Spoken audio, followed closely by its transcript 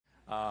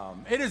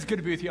It is good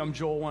to be with you. I'm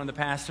Joel, one of the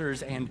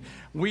pastors, and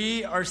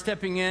we are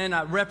stepping in.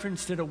 I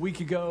referenced it a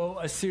week ago,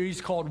 a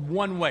series called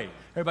One Way.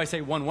 Everybody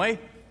say One Way.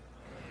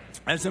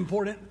 And it's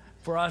important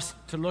for us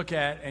to look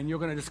at, and you're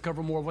going to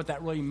discover more of what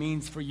that really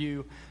means for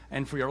you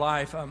and for your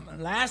life.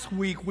 Last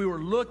week, we were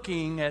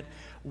looking at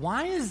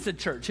why is the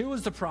church, here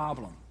was the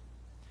problem.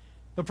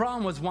 The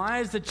problem was,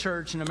 why is the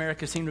church in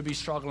America seem to be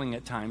struggling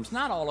at times?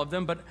 Not all of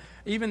them, but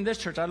even this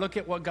church. I look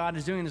at what God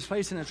is doing in this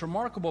place, and it's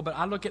remarkable, but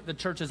I look at the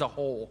church as a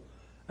whole.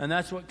 And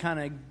that's what kind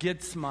of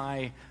gets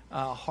my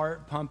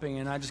heart pumping.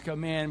 And I just go,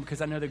 man, because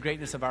I know the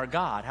greatness of our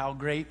God. How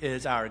great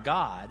is our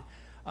God?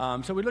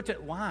 So we looked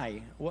at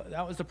why.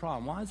 That was the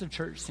problem. Why does the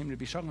church seem to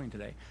be struggling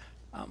today?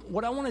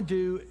 What I want to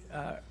do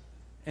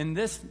in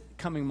this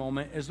coming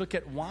moment is look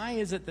at why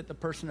is it that the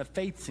person of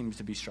faith seems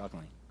to be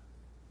struggling?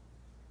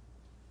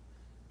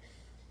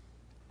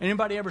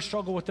 Anybody ever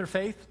struggle with their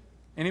faith?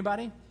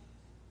 Anybody?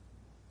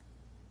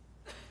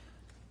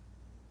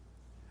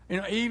 You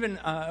know, even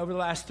over the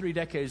last 3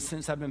 decades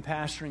since I've been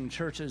pastoring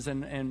churches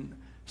and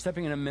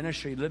stepping into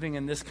ministry, living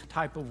in this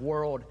type of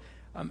world,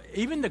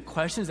 even the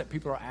questions that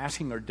people are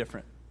asking are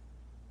different.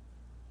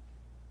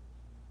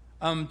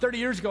 30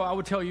 years ago, I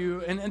would tell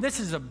you, and this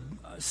is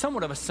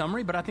somewhat of a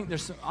summary, but I think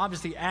there's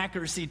obviously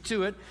accuracy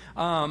to it.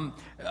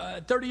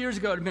 30 years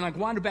ago, it would have been like,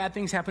 why do bad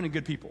things happen to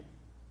good people?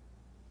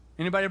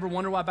 Anybody ever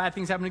wonder why bad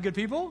things happen to good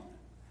people?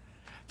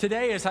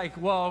 Today, it's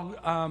like,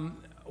 well,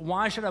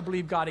 why should I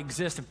believe God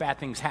exists if bad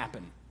things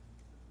happen?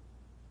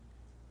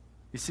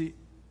 You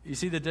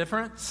see the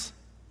difference?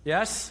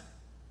 Yes?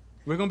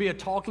 We're going to be a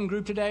talking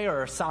group today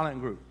or a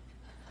silent group?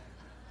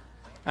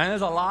 And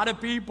there's a lot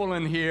of people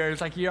in here. It's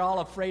like you're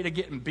all afraid of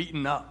getting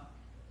beaten up.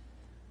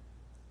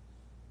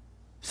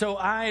 So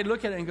I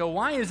look at it and go,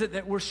 why is it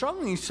that we're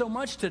struggling so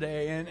much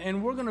today?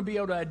 And we're going to be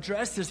able to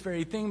address this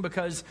very thing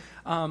because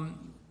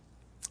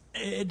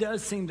it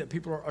does seem that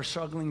people are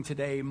struggling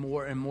today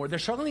more and more. They're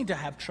struggling to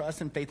have trust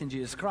and faith in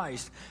Jesus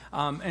Christ.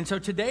 And so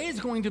today is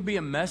going to be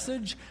a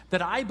message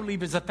that I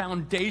believe is a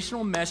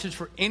foundational message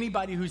for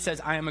anybody who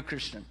says, I am a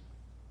Christian.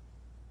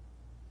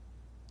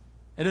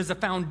 It is a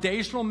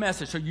foundational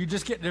message. So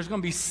there's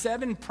going to be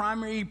 7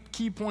 primary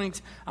key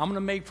points I'm going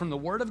to make from the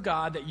Word of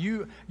God that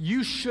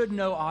you should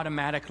know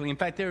automatically. In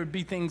fact, there would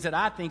be things that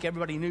I think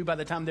everybody knew by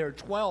the time they were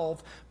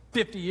 12,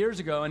 50 years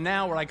ago, and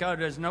now we're like, oh,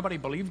 does nobody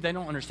believe? They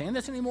don't understand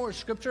this anymore, it's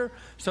Scripture?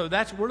 So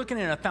we're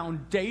looking at a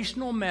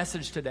foundational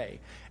message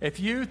today. If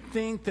you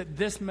think that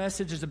this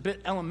message is a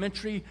bit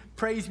elementary,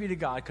 praise be to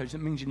God, because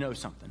it means you know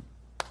something,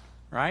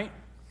 right?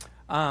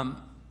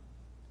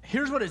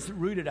 Here's what it's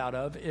rooted out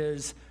of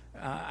is,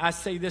 I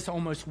say this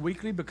almost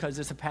weekly because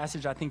it's a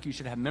passage I think you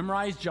should have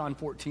memorized, John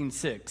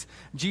 14:6.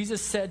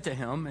 Jesus said to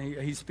him,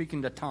 he's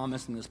speaking to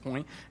Thomas in this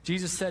point,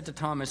 Jesus said to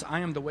Thomas, I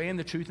am the way and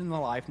the truth and the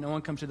life. No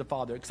one comes to the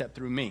Father except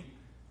through me.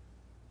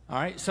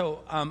 All right, so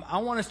I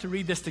want us to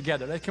read this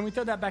together. Can we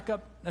throw that back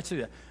up? Let's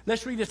do that.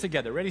 Let's read this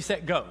together. Ready,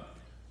 set, go.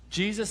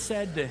 Jesus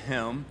said to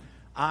him,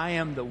 I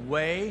am the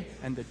way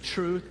and the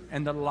truth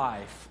and the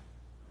life.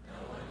 No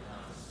one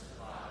comes to the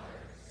Father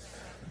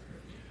except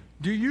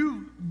through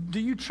me. Do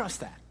you trust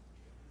that?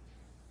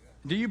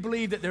 Do you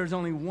believe that there's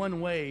only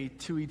one way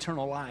to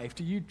eternal life?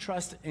 Do you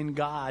trust in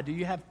God? Do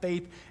you have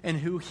faith in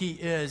who He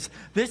is?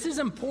 This is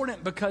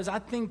important because I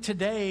think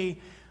today,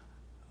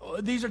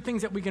 these are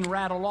things that we can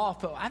rattle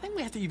off, but I think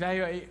we have to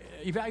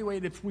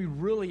evaluate if we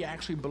really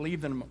actually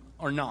believe them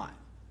or not.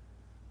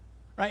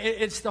 Right?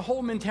 It's the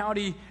whole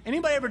mentality.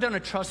 Anybody ever done a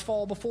trust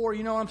fall before?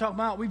 You know what I'm talking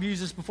about? We've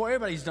used this before.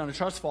 Everybody's done a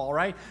trust fall,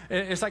 right?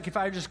 It's like if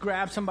I just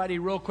grab somebody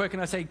real quick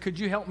and I say, could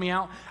you help me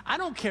out? I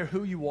don't care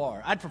who you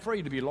are. I'd prefer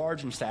you to be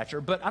large in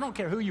stature, but I don't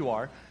care who you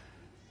are.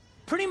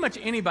 Pretty much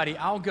anybody,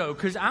 I'll go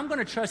because I'm going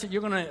to trust that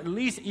you're going to at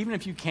least, even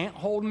if you can't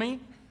hold me,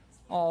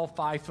 all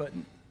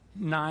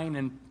 5'9"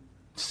 and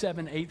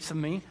 7/8 of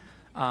me.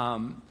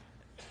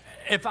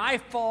 If I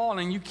fall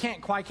and you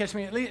can't quite catch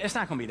me, at least it's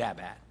not going to be that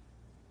bad.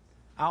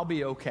 I'll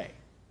be okay.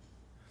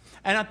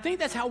 And I think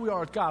that's how we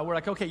are with God. We're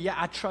like, okay, yeah,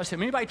 I trust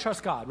Him. Anybody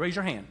trust God? Raise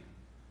your hand.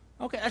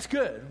 Okay, that's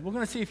good. We're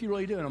going to see if you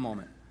really do in a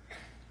moment.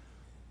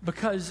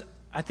 Because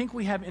I think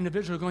we have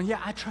individuals going,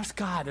 yeah, I trust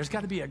God. There's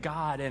got to be a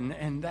God,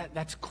 and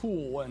that's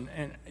cool.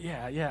 And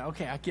yeah,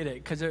 okay, I get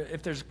it. Because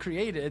if there's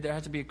created, there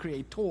has to be a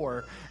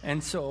creator.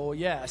 And so,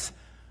 yes.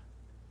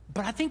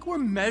 But I think we're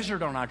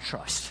measured on our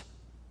trust.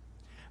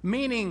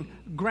 Meaning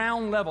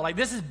ground level. Like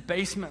this is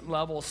basement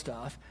level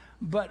stuff.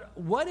 But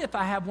what if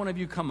I have one of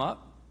you come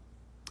up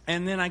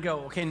and then I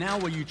go, okay, now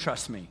will you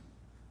trust me?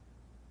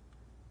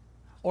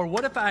 Or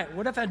what if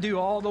I do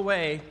all the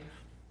way,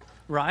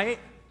 right?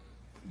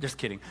 Just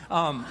kidding.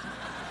 That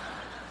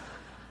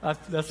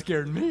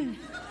scared me.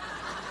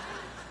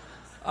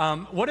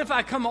 What if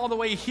I come all the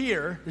way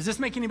here? Does this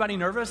make anybody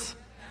nervous?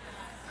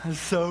 That's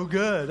so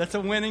good. That's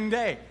a winning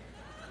day.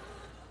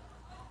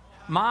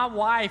 My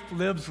wife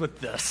lives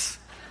with this.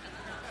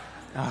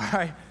 All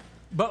right.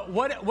 But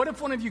what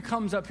if one of you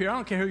comes up here? I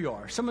don't care who you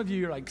are. Some of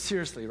you are like,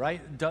 seriously,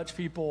 right? Dutch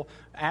people,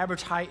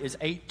 average height is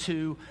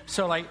 8'2".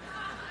 So like,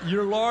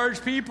 you're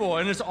large people,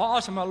 and it's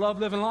awesome. I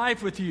love living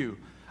life with you.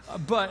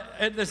 But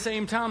at the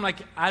same time, like,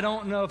 I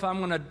don't know if I'm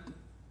going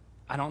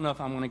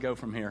to go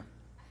from here.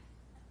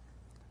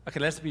 Okay,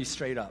 let's be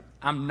straight up.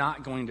 I'm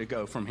not going to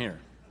go from here,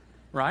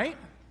 right?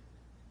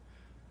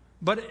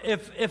 But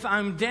if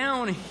I'm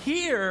down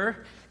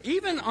here,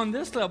 even on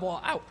this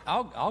level,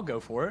 I'll go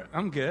for it.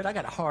 I'm good. I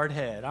got a hard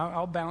head.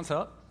 I'll bounce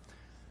up,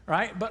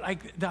 right? But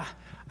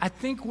I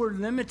think we're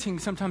limiting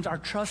sometimes our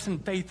trust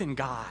and faith in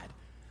God.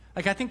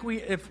 Like, I think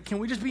can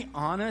we just be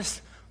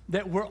honest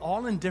that we're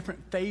all in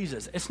different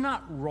phases? It's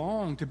not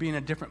wrong to be in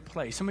a different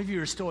place. Some of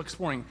you are still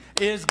exploring,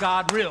 is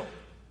God real?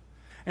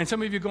 And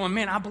some of you are going,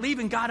 man, I believe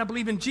in God, I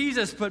believe in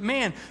Jesus, but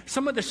man,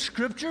 some of the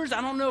scriptures,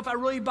 I don't know if I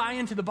really buy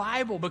into the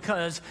Bible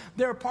because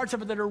there are parts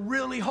of it that are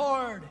really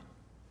hard.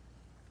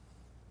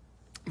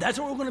 That's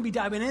what we're going to be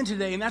diving into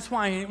today, and that's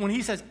why when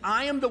he says,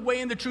 I am the way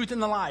and the truth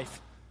and the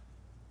life,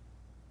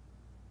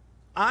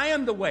 I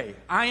am the way,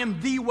 I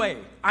am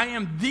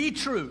the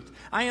truth,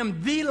 I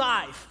am the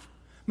life.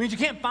 It means you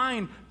can't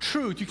find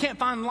truth, you can't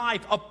find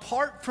life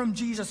apart from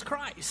Jesus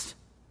Christ.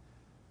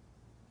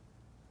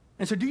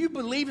 And so do you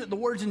believe that the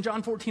words in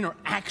John 14 are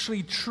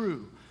actually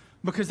true?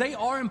 Because they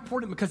are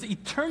important, because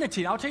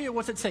eternity, I'll tell you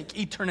what's at stake.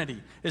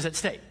 Eternity is at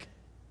stake.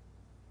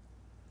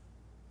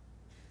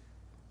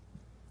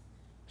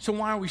 So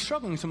why are we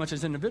struggling so much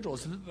as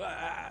individuals?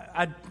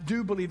 I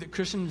do believe that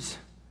Christians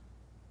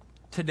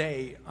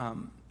today,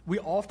 we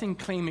often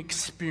claim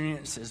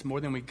experiences more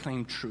than we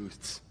claim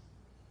truths.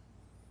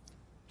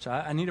 So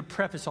I need to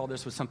preface all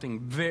this with something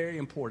very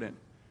important.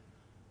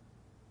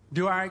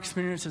 Do our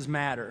experiences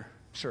matter?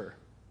 Sure.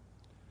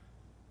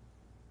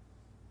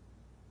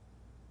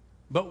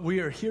 But we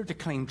are here to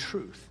claim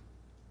truth.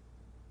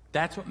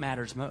 That's what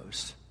matters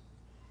most.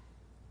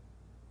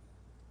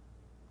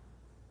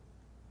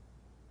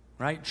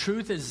 Right?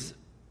 Truth is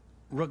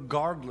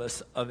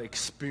regardless of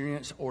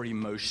experience or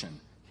emotion.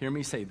 Hear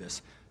me say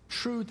this.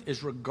 Truth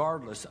is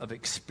regardless of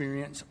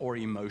experience or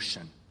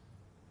emotion.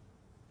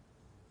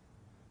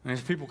 And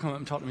as people come up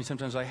and talk to me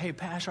sometimes like, hey,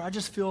 Pastor, I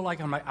just feel like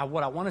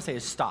what I want to say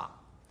is stop.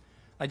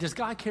 Like, does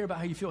God care about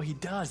how you feel? He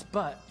does,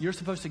 but you're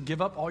supposed to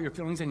give up all your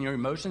feelings and your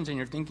emotions and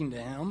your thinking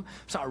to him.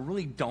 So I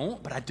really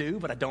don't, but I do,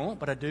 but I don't,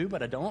 but I do,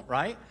 but I don't,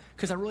 right?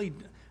 Because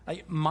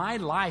my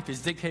life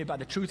is dictated by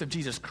the truth of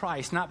Jesus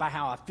Christ, not by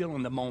how I feel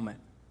in the moment.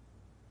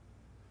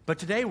 But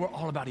today we're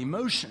all about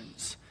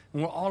emotions.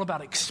 And we're all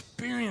about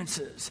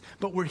experiences.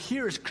 But we're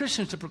here as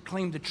Christians to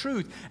proclaim the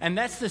truth. And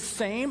that's the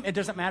same. It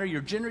doesn't matter your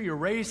gender, your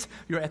race,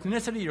 your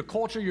ethnicity, your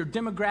culture, your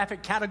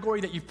demographic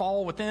category that you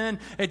fall within.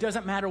 It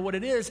doesn't matter what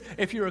it is.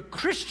 If you're a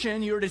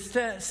Christian, you're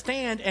to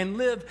stand and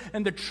live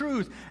in the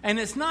truth. And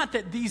it's not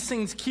that these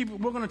things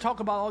we're going to talk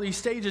about all these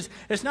stages.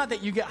 It's not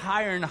that you get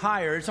higher and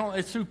higher.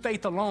 It's through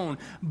faith alone.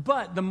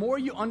 But the more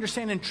you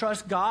understand and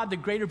trust God, the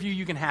greater view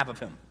you can have of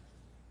him.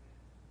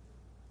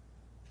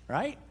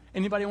 Right?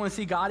 Anybody want to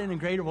see God in a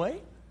greater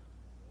way?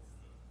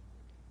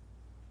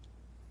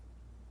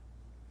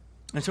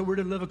 And so we're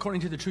to live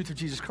according to the truth of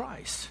Jesus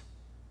Christ.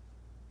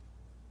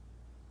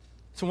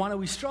 So why do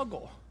we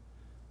struggle?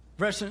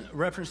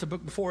 Reference the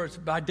book before, it's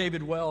by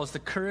David Wells, The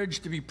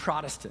Courage to be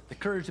Protestant. The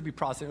Courage to be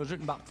Protestant. It was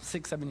written about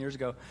 6-7 years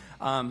ago,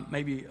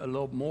 maybe a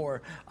little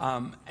more.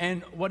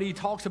 And what he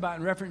talks about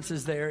and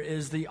references there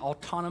is the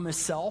autonomous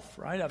self,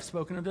 right? I've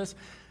spoken of this.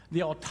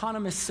 The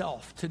autonomous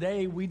self.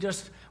 Today, we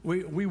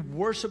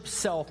worship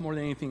self more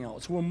than anything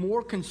else. We're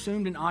more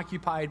consumed and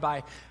occupied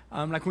by,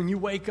 like when you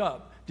wake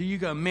up, do you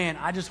go, man,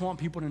 I just want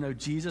people to know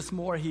Jesus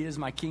more. He is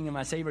my King and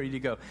my Savior. Or do you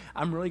go,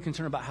 I'm really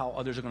concerned about how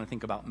others are going to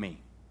think about me.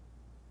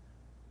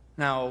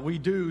 Now, we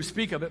do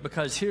speak of it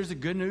because here's the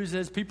good news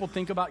is people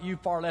think about you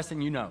far less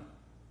than you know.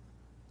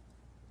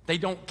 They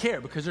don't care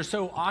because they're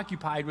so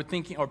occupied with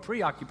thinking or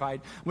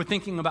preoccupied with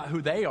thinking about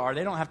who they are.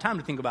 They don't have time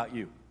to think about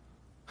you.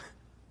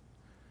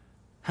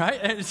 Right?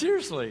 And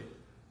seriously.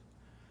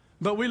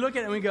 But we look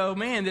at it and we go,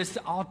 man, this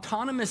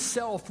autonomous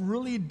self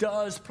really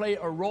does play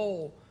a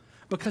role.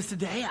 Because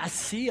today I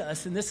see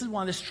us, and this is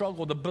why the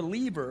struggle, the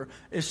believer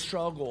is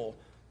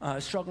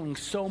struggling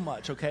so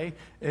much, okay,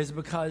 is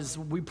because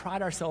we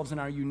pride ourselves in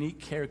our unique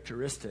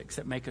characteristics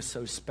that make us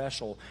so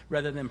special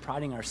rather than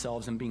priding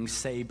ourselves in being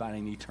saved by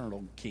an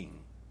eternal King.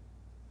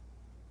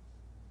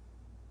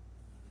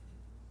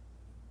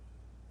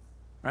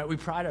 Right? We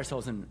pride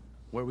ourselves in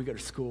where we go to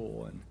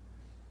school and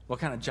what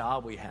kind of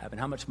job we have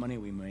and how much money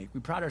we make. We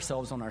pride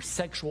ourselves on our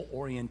sexual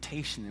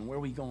orientation and where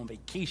we go on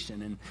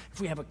vacation and if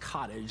we have a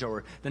cottage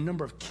or the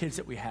number of kids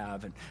that we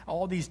have, and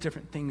all these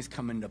different things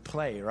come into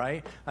play,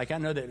 right? Like I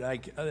know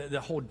that the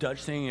whole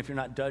Dutch thing, if you're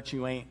not Dutch,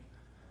 you ain't,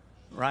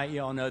 right?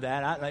 You all know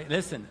that.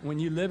 Listen, when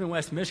you live in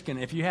West Michigan,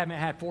 if you haven't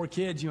had 4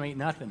 kids, you ain't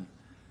nothing.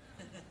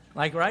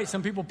 Like, right?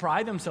 Some people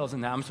pride themselves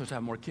in that. I'm supposed to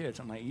have more kids.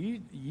 I'm like,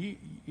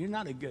 you're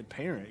not a good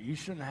parent. You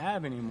shouldn't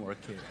have any more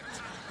kids.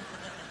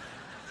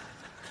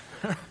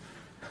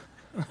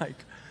 Like,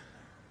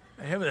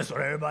 hey, but that's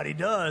what everybody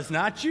does,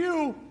 not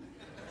you.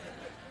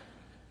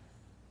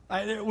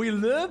 We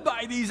live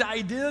by these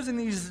ideas and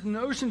these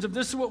notions of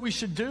this is what we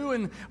should do,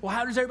 and, well,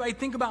 how does everybody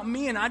think about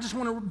me? And I just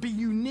want to be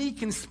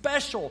unique and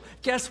special.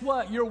 Guess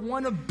what? You're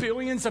one of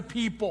billions of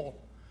people.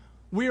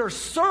 We are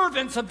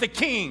servants of the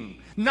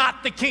king,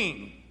 not the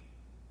king.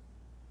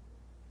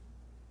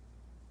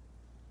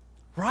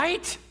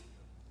 Right?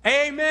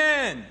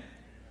 Amen.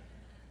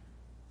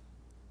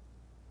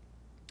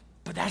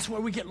 But that's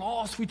where we get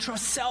lost. We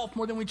trust self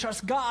more than we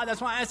trust God. That's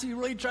why I ask you to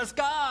really trust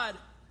God.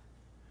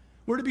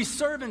 We're to be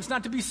servants,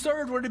 not to be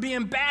served. We're to be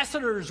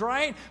ambassadors,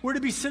 right? We're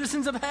to be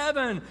citizens of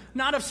heaven,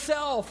 not of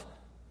self.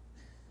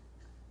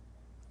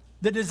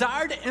 The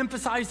desire to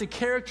emphasize the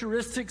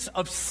characteristics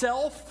of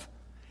self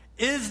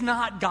is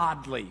not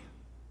godly.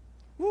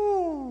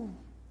 Woo!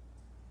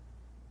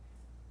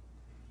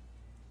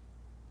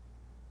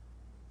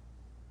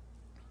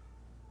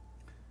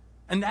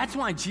 And that's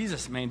why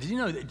Jesus, man, did you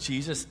know that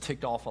Jesus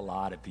ticked off a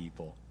lot of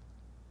people?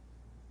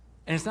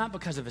 And it's not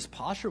because of his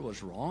posture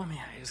was wrong. I mean,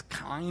 he was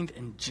kind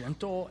and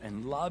gentle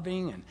and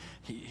loving, and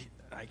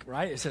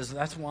right? It says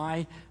that's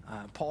why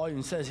Paul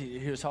even says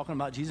he was talking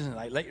about Jesus and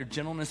like, let your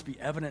gentleness be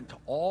evident to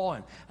all,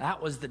 and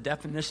that was the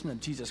definition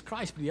of Jesus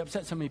Christ. But he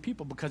upset so many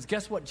people because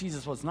guess what?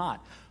 Jesus was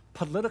not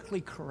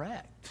politically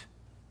correct.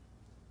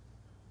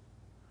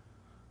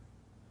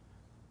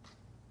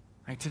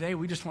 Like today,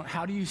 we just want,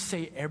 how do you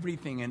say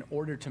everything in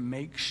order to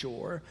make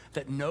sure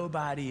that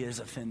nobody is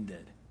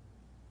offended?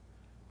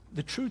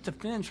 The truth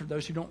offends for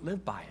those who don't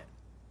live by it.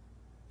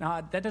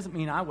 Now, that doesn't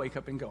mean I wake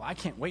up and go, I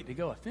can't wait to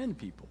go offend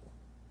people.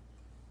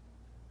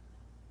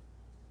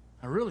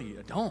 I really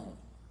don't.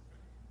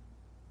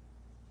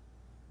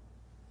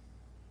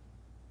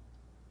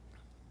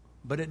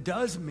 But it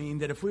does mean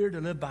that if we are to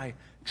live by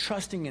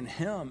trusting in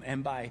him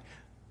and by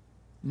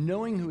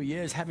knowing who he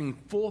is, having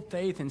full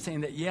faith and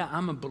saying that, yeah,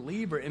 I'm a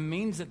believer, it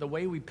means that the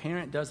way we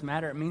parent does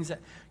matter. It means that,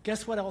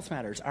 guess what else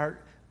matters? Our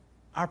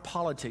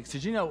politics.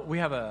 Did you know we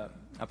have a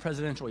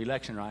presidential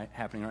election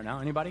happening right now?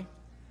 Anybody?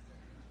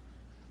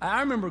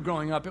 I remember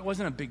growing up, it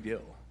wasn't a big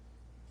deal.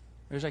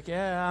 It was like,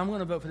 yeah, I'm going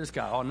to vote for this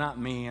guy. Oh, not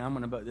me. I'm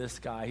going to vote this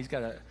guy. He's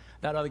got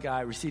that other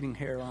guy, receding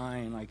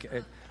hairline,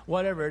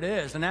 whatever it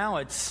is. And now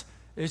it's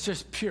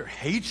just pure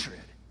hatred.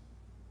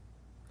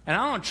 And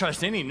I don't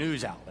trust any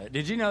news outlet.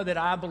 Did you know that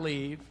I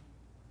believe,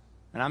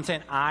 and I'm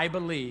saying I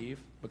believe,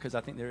 because I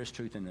think there is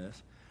truth in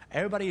this,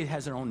 everybody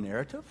has their own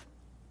narrative.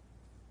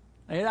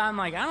 And I'm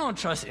like, I don't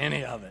trust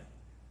any of it.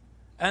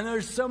 And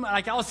there's so much,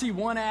 like I'll see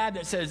one ad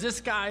that says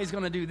this guy is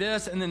going to do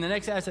this, and then the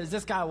next ad says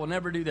this guy will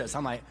never do this.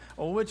 I'm like,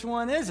 well, which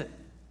one is it?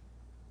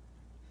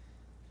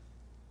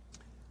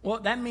 Well,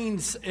 that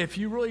means if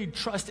you really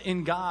trust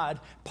in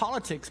God,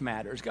 politics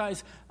matters.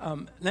 Guys,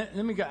 let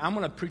me go. I'm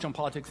going to preach on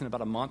politics in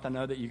about a month. I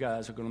know that you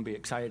guys are going to be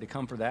excited to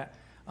come for that.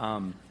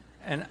 And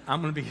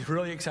I'm going to be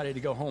really excited to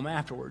go home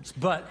afterwards.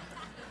 But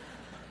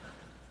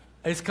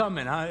it's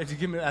coming. I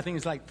think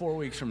it's like 4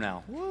 weeks from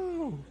now.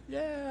 Woo,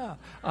 yeah.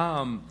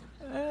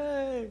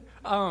 Hey.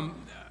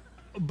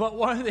 But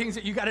one of the things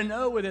that you got to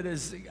know with it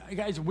is,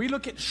 guys, we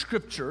look at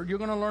Scripture. You're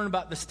going to learn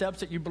about the steps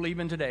that you believe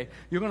in today.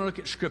 You're going to look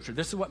at Scripture.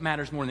 This is what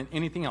matters more than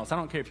anything else. I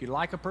don't care if you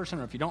like a person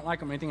or if you don't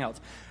like them or anything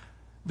else.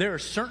 There are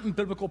certain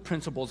biblical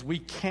principles we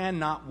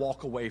cannot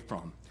walk away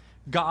from.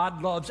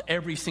 God loves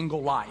every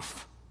single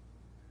life.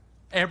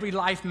 Every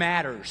life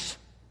matters.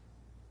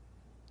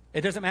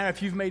 It doesn't matter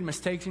if you've made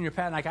mistakes in your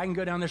past. Like, I can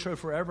go down this road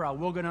forever. I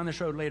will go down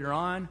this road later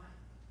on.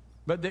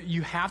 But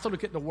you have to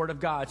look at the Word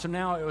of God. So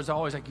now it was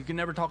always like you can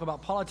never talk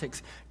about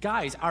politics.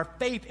 Guys, our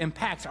faith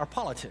impacts our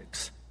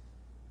politics.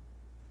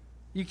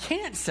 You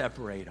can't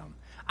separate them.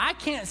 I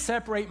can't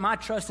separate my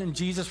trust in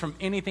Jesus from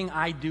anything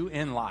I do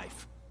in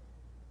life.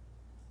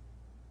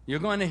 You're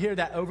going to hear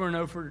that over and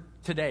over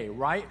today,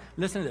 right?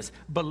 Listen to this.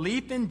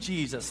 Belief in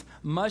Jesus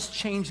must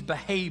change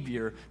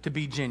behavior to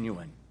be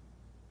genuine.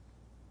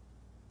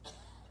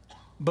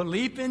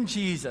 Belief in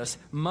Jesus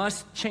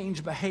must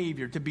change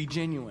behavior to be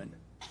genuine.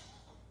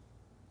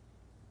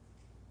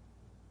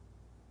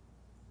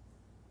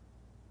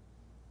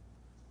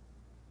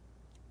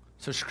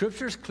 So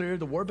Scripture is clear.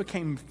 The Word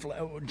became,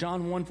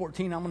 John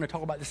 1:14, I'm going to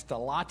talk about this a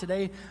lot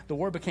today. The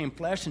Word became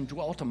flesh and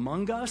dwelt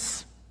among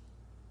us.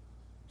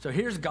 So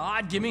here's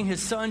God giving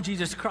his Son,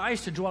 Jesus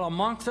Christ, to dwell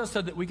amongst us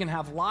so that we can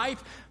have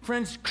life.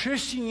 Friends,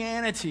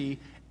 Christianity,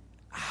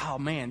 oh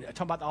man, I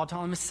talk about the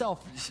autonomous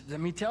self.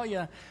 Let me tell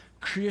you,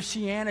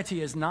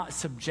 Christianity is not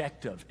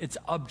subjective. It's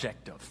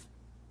objective.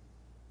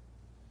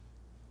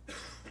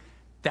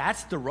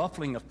 That's the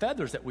ruffling of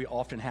feathers that we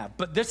often have.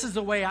 But this is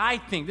the way I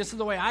think. This is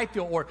the way I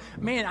feel. Or,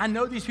 man, I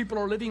know these people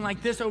are living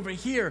like this over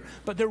here,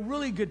 but they're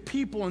really good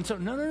people. And so,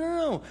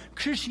 no.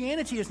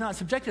 Christianity is not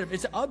subjective.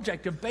 It's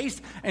objective,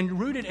 based and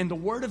rooted in the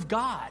Word of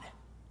God.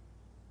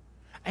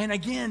 And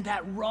again,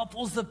 that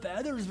ruffles the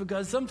feathers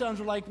because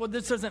sometimes we're like, well,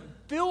 this doesn't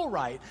feel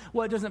right.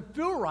 Well, it doesn't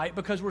feel right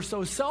because we're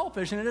so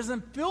selfish, and it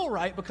doesn't feel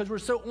right because we're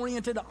so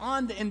oriented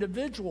on the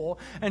individual.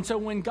 And so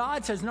when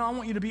God says, no, I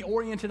want you to be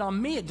oriented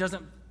on me,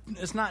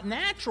 it's not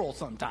natural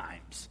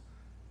sometimes.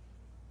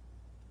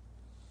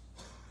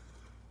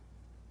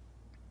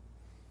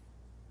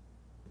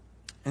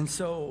 And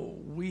so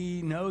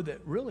we know that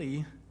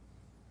really,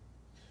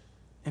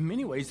 in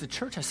many ways, the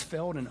church has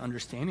failed in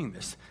understanding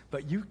this.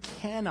 But you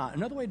cannot,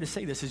 another way to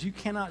say this is you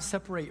cannot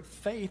separate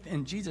faith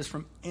in Jesus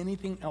from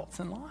anything else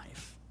in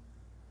life.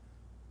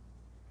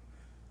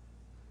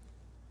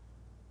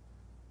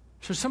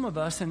 So some of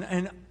us, and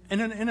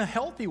in a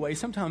healthy way,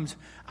 sometimes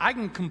I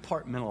can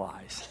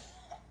compartmentalize,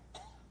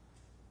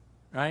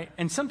 right?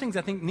 And some things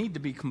I think need to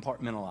be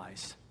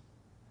compartmentalized.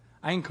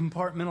 I can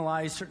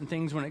compartmentalize certain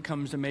things when it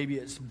comes to maybe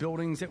it's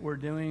buildings that we're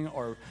doing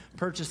or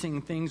purchasing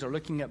things or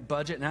looking at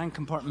budget, and I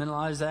can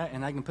compartmentalize that,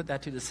 and I can put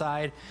that to the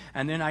side,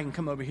 and then I can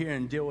come over here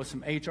and deal with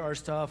some HR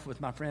stuff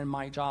with my friend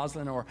Mike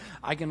Joslin, or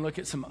I can look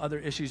at some other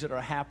issues that are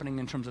happening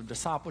in terms of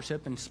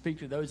discipleship and speak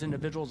to those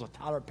individuals with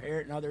Tyler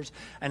Parrott and others,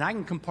 and I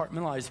can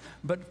compartmentalize.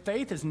 But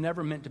faith is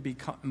never meant to be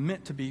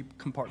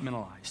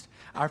compartmentalized.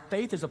 Our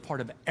faith is a part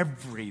of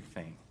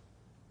everything,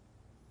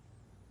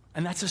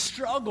 and that's a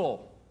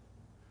struggle.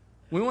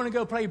 We want to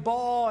go play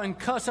ball and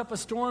cuss up a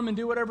storm and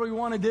do whatever we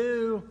want to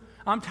do.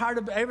 I'm tired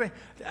of everybody.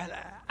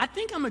 I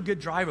think I'm a good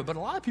driver, but a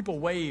lot of people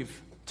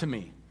wave to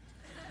me.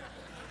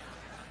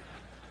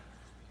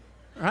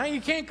 Right?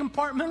 You can't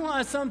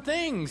compartmentalize some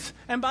things.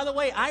 And by the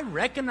way, I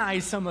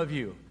recognize some of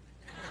you.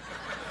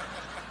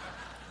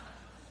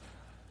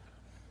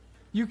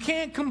 You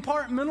can't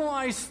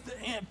compartmentalize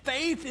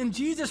faith in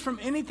Jesus from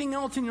anything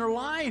else in your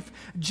life.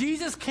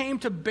 Jesus came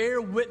to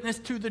bear witness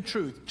to the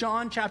truth.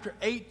 John chapter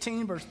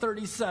 18, verse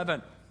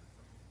 37.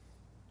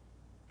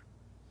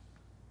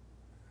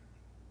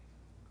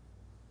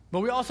 But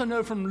we also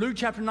know from Luke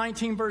chapter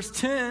 19, verse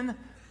 10,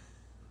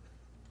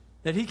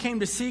 that he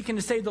came to seek and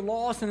to save the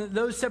lost, and that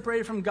those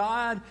separated from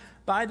God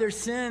by their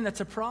sin,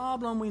 that's a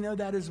problem. We know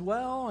that as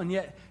well. And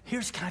yet,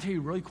 can I tell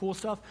you really cool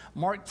stuff?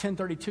 Mark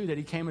 10:32, that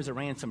he came as a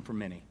ransom for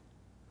many.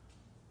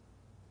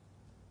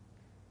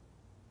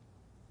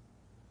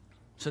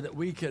 So that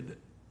we could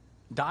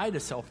die to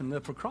self and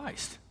live for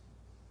Christ.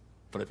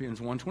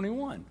 Philippians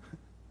 1:21.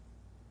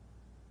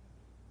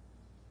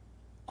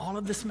 All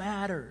of this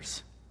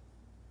matters.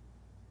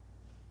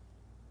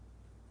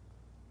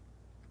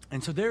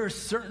 And so there are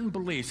certain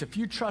beliefs. If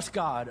you trust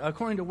God,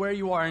 according to where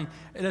you are, and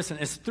listen,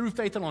 it's through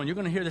faith alone. You're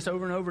going to hear this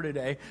over and over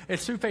today.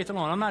 It's through faith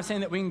alone. I'm not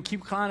saying that we can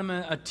keep climbing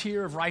a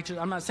tier of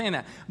righteousness. I'm not saying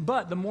that.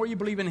 But the more you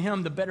believe in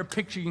him, the better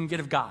picture you can get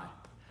of God.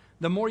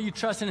 The more you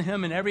trust in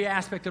him in every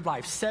aspect of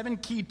life. 7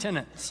 key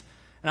tenets.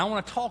 And I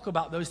want to talk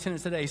about those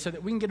tenets today so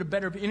that we can get a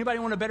better, anybody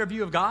want a better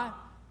view of God?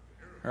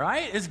 All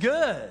right? It's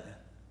good.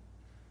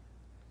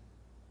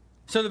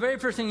 So the very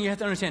first thing you have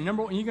to understand,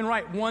 number one, you can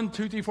write 1,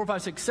 2, 3, 4,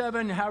 5, 6,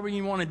 7, however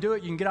you want to do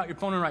it. You can get out your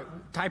phone and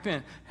type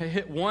in,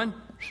 hit 1,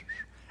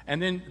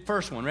 and then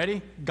first one,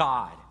 ready?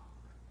 God.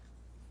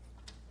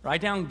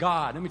 Write down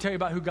God. Let me tell you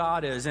about who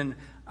God is. And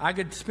I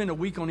could spend a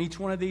week on each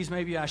one of these.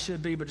 Maybe I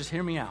should be, but just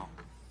hear me out.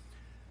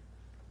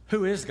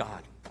 Who is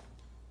God?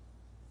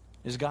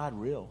 Is God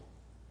real?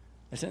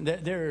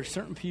 There are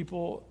certain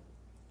people,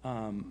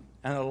 and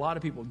a lot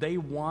of people, they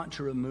want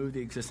to remove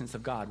the existence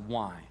of God.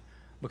 Why?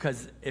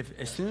 Because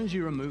as soon as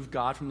you remove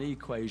God from the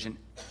equation,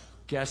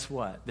 guess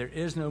what? There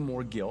is no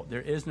more guilt.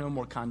 There is no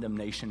more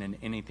condemnation, and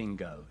anything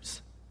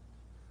goes.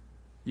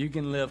 You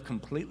can live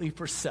completely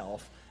for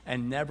self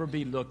and never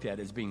be looked at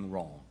as being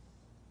wrong.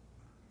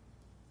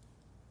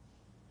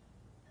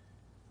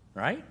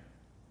 Right?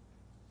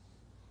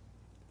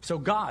 So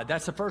God,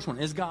 that's the first one.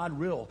 Is God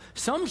real?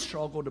 Some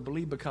struggle to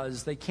believe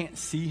because they can't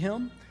see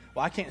him.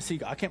 Well, I can't see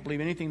God. I can't believe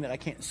anything that I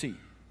can't see.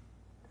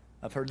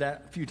 I've heard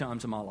that a few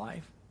times in my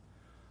life.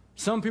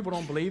 Some people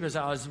don't believe, as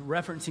I was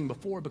referencing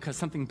before, because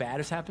something bad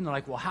has happened. They're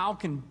like, well, how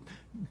can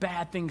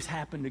bad things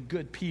happen to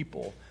good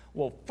people?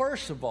 Well,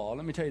 first of all,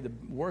 let me tell you the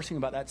worst thing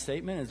about that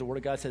statement is the Word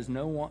of God says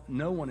no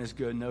one is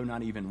good, no,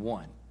 not even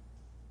one.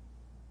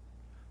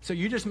 So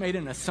you just made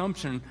an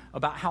assumption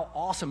about how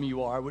awesome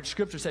you are, which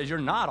Scripture says you're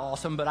not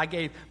awesome,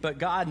 but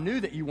God knew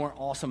that you weren't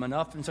awesome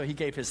enough, and so he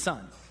gave his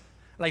son.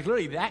 Like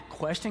literally, that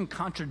question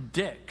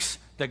contradicts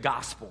the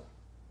gospel.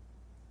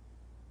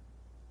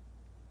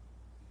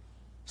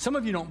 Some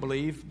of you don't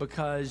believe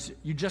because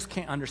you just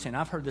can't understand.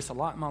 I've heard this a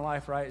lot in my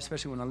life, right?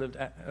 Especially when I lived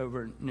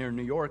over near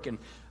New York, and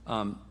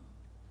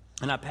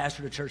I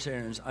pastored a church there,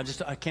 and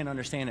I can't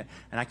understand it,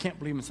 and I can't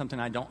believe in something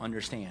I don't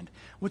understand.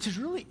 Which is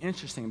really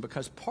interesting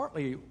because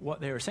partly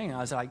what they were saying, I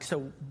was like,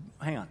 so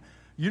hang on.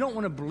 You don't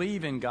want to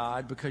believe in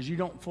God because you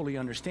don't fully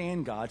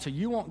understand God, so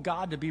you want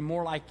God to be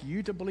more like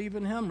you to believe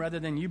in him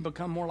rather than you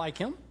become more like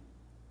him?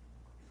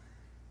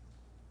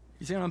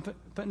 You see what I'm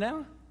putting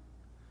down?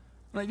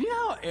 Like, you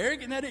know how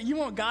arrogant that is? You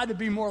want God to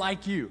be more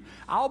like you.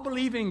 I'll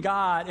believe in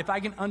God if I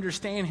can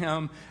understand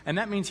him, and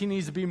that means he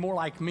needs to be more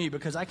like me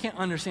because I can't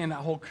understand that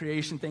whole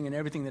creation thing and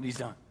everything that he's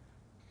done.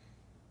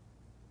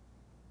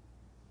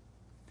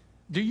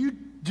 Do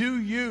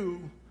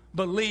you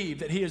believe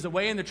that he is the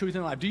way and the truth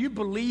and the life? Do you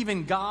believe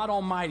in God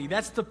Almighty?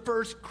 That's the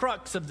first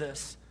crux of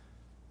this.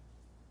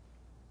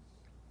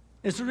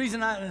 It's the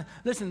reason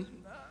listen,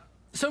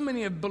 so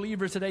many of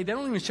believers today, they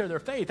don't even share their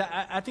faith.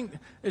 I think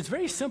it's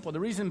very simple. The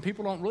reason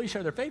people don't really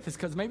share their faith is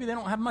because maybe they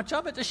don't have much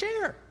of it to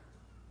share.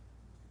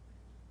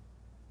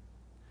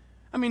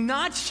 I mean,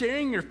 not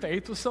sharing your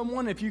faith with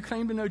someone, if you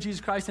claim to know Jesus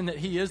Christ and that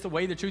he is the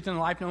way, the truth, and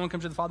the life, no one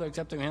comes to the Father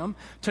except through him,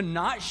 to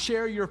not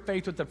share your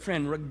faith with a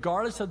friend,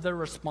 regardless of their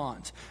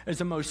response, is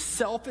the most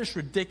selfish,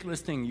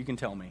 ridiculous thing you can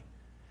tell me.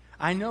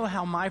 I know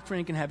how my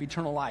friend can have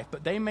eternal life,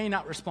 but they may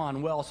not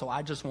respond well, so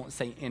I just won't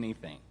say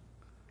anything.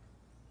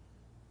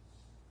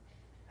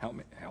 Help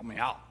me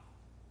out.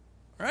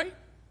 Right?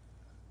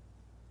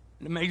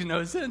 It makes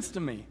no sense to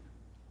me.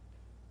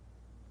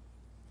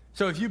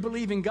 So if you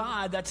believe in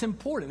God, that's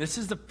important. This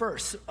is the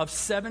first of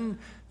 7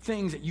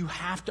 things that you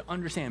have to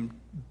understand.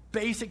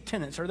 Basic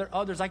tenets. Are there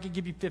others? I could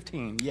give you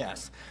 15,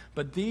 yes.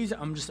 But these,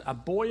 I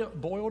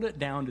boiled it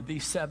down to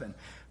these 7.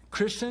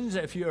 Christians,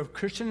 if you're a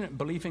Christian,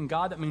 belief in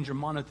God, that means you're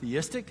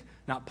monotheistic,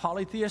 not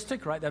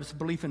polytheistic, right? That's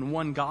belief in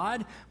one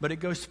God, but it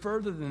goes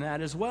further than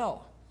that as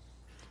well.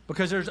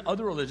 Because there's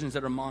other religions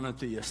that are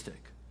monotheistic.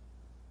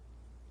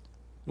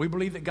 We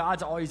believe that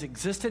God's always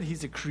existed.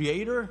 He's a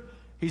creator.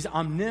 He's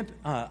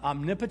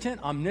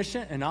omnipotent,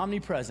 omniscient, and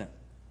omnipresent.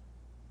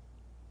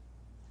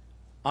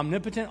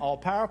 Omnipotent,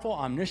 all-powerful,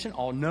 omniscient,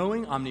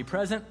 all-knowing,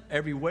 omnipresent,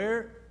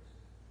 everywhere.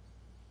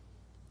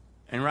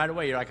 And right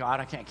away, you're like, oh,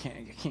 I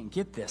can't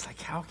get this.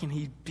 Like, how can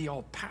he be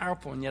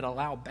all-powerful and yet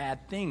allow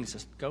bad things?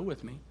 Just go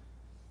with me.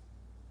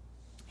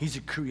 He's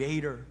a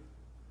creator.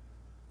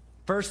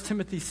 1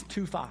 Timothy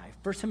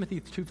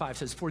 2:5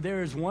 says, for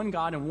there is one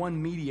God and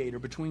one mediator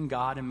between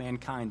God and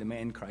mankind, the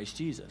man Christ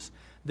Jesus.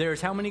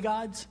 There's how many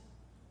gods?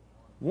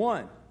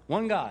 One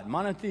God,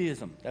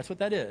 monotheism. That's what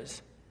that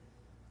is.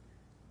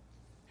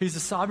 He's the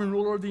sovereign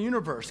ruler of the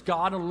universe.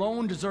 God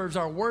alone deserves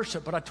our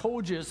worship. But I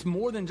told you it's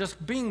more than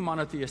just being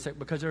monotheistic,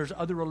 because there's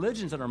other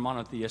religions that are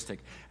monotheistic.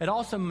 It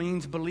also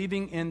means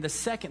believing in the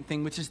second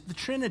thing, which is the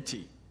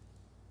Trinity.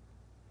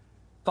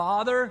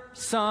 Father,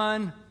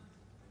 Son,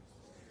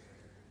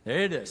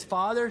 there it is.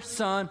 Father,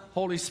 Son,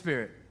 Holy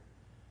Spirit.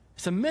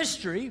 It's a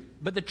mystery,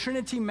 but the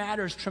Trinity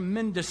matters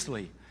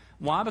tremendously.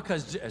 Why?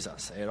 Because, as I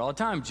say it all the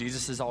time,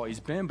 Jesus has always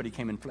been, but he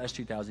came in flesh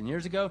 2,000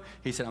 years ago.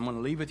 He said, I'm going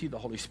to leave with you the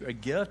Holy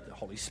Spirit gift, the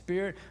Holy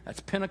Spirit.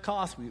 That's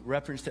Pentecost. We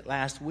referenced it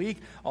last week.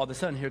 All of a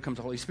sudden, here comes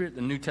the Holy Spirit.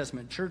 The New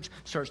Testament church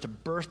starts to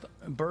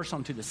burst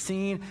onto the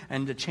scene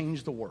and to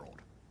change the world.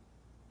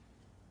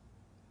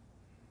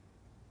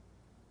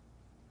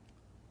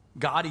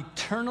 God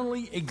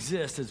eternally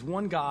exists as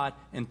one God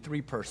in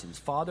 3 persons,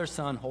 Father,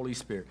 Son, Holy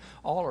Spirit.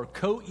 All are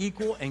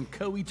co-equal and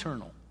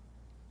co-eternal.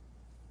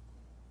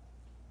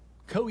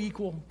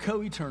 Co-equal,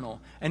 co-eternal,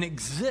 and they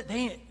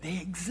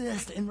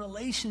exist in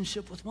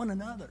relationship with one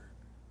another.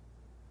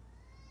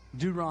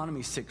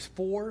 Deuteronomy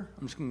 6:4.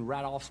 I'm just going to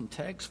rattle off some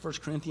text. 1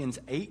 Corinthians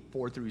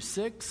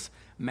 8:4-6.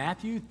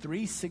 Matthew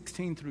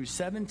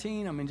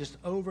 3:16-17. I mean, just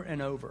over and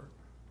over.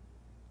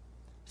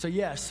 So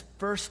yes,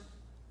 first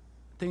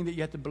thing that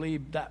you have to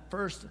believe, that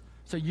first,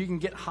 so you can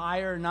get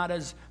higher, not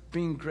as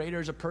being greater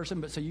as a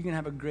person, but so you can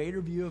have a greater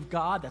view of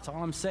God. That's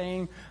all I'm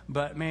saying.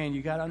 But man,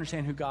 you got to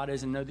understand who God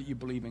is and know that you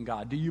believe in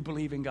God. Do you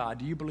believe in God?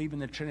 Do you believe in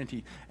the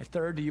Trinity? And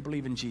third, do you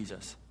believe in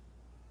Jesus?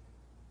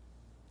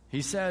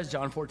 He says,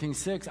 John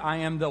 14:6, I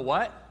am the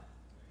what?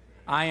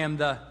 I am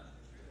the.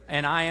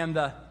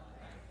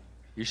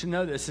 You should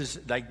know this is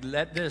like,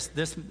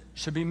 this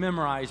should be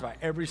memorized by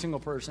every single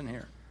person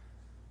here.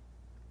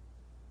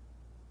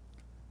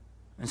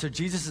 And so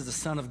Jesus is the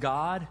Son of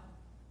God.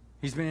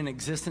 He's been in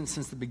existence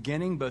since the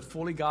beginning, both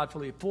fully God,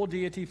 full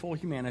deity, full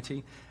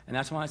humanity. And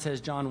that's why it says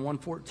John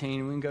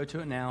 1:14, we can go to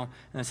it now,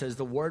 and it says,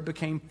 the Word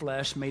became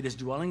flesh, made his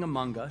dwelling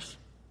among us.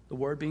 The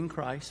Word being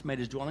Christ, made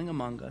his dwelling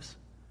among us.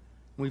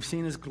 We've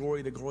seen his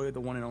glory, the glory of the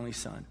one and only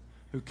Son,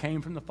 who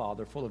came from the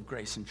Father, full of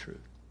grace and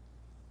truth.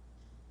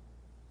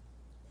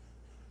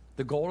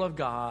 The goal of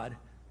God,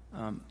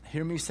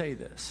 hear me say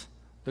this,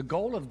 the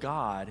goal of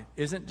God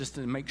isn't just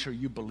to make sure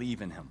you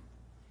believe in him.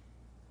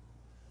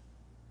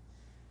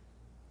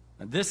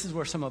 Now, this is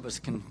where some of us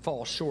can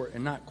fall short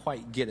and not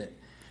quite get it.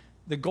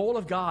 The goal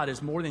of God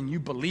is more than you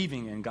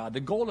believing in God. The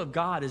goal of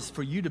God is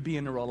for you to be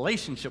in a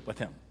relationship with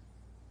him.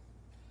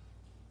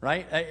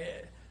 Right?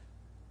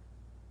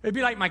 It'd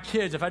be like my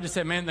kids if I just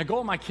said, man, the goal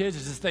of my kids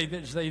is they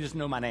just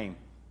know my name.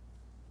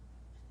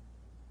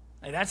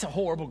 Like, that's a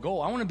horrible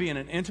goal. I want to be in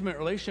an intimate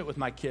relationship with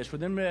my kids, for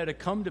them to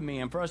come to me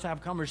and for us to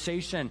have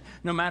conversation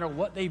no matter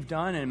what they've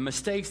done and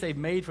mistakes they've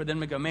made, for them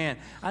to go, man,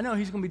 I know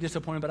he's going to be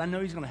disappointed, but I know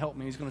he's going to help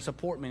me. He's going to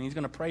support me. And he's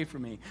going to pray for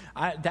me.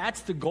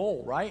 That's the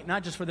goal, right?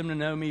 Not just for them to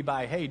know me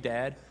by, hey,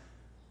 Dad.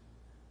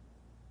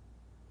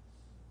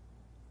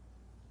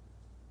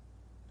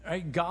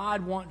 Right?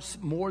 God wants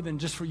more than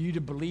just for you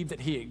to believe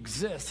that he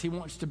exists. He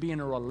wants to be in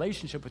a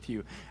relationship with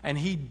you. And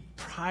he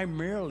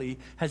primarily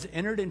has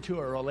entered into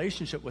a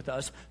relationship with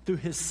us through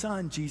his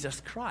Son,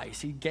 Jesus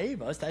Christ. He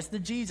gave us, that's the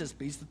Jesus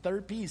piece, the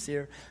third piece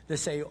here, to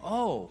say,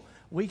 oh,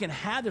 we can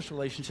have this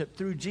relationship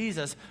through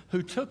Jesus,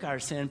 who took our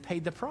sin,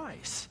 paid the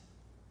price.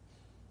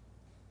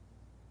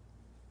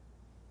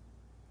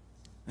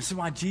 This is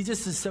why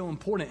Jesus is so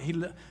important.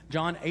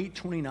 John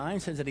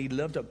 8:29 says that he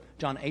lived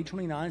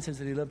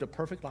a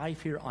perfect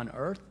life here on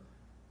earth.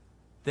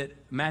 That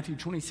Matthew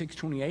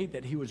 26:28,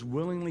 that he was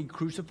willingly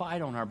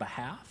crucified on our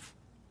behalf.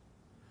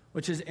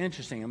 Which is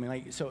interesting. I mean,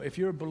 like, so if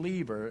you're a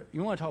believer,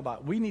 you want to talk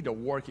about, we need to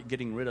work at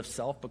getting rid of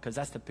self, because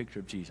that's the picture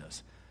of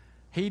Jesus.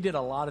 He did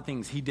a lot of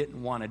things he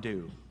didn't want to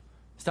do.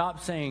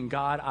 Stop saying,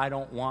 God, I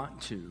don't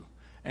want to.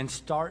 and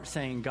start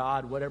saying,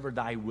 God, whatever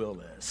thy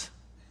will is.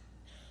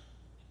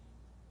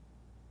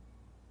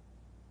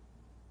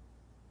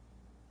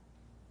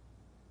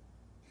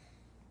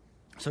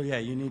 So yeah,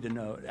 you need to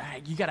know,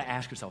 you got to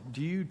ask yourself,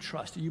 do you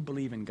trust, do you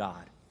believe in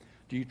God?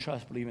 Do you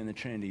believe in the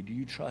Trinity? Do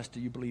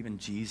you believe in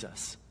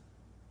Jesus?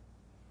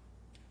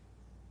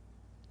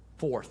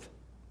 Fourth,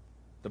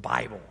 the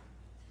Bible.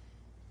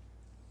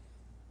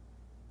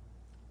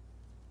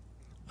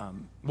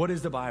 What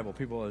is the Bible?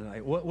 People are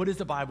like, what is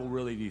the Bible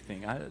really, do you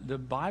think? The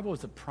Bible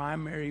is the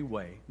primary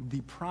way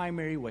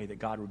that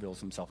God reveals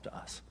himself to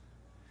us.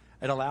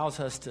 It allows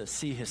us to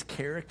see his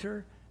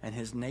character and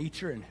his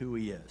nature and who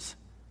he is.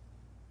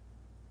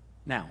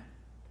 Now,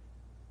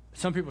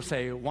 some people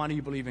say, why do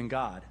you believe in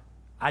God?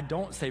 I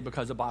don't say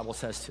because the Bible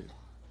says to.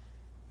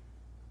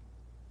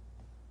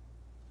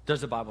 Does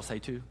the Bible say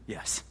to?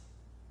 Yes.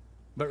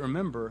 But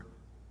remember,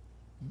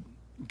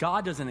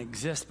 God doesn't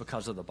exist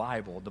because of the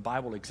Bible. The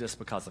Bible exists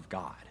because of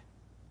God.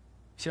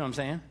 See what I'm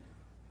saying?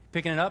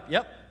 Picking it up?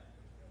 Yep.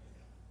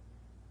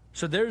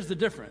 So there's the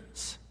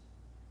difference.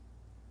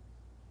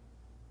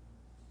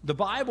 The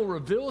Bible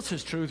reveals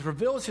his truth,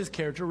 reveals his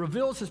character,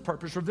 reveals his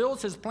purpose,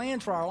 reveals his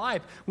plans for our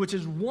life, which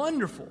is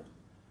wonderful.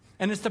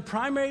 And it's the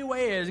primary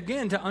way, is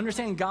again, to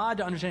understand God,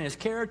 to understand his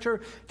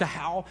character,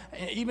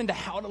 even to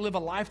how to live a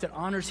life that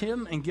honors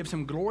him and gives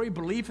him glory.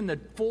 Belief in the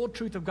full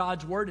truth of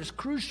God's word is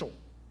crucial.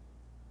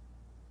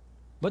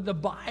 But the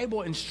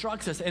Bible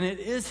instructs us, and it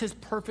is his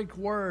perfect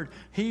word.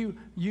 He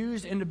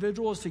used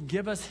individuals to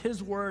give us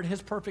his word,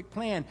 his perfect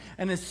plan.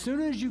 And as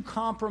soon as you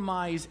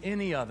compromise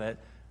any of it,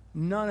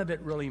 none of it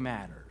really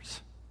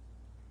matters.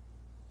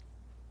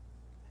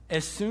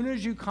 As soon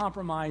as you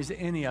compromise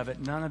any of it,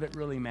 none of it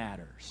really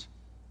matters.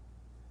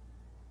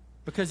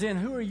 Because then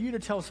who are you to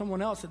tell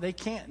someone else that they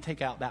can't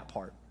take out that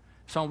part?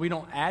 So we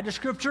don't add to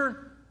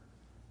Scripture,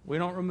 we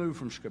don't remove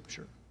from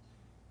Scripture.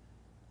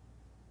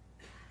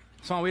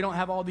 So we don't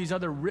have all these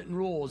other written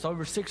rules,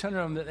 over 600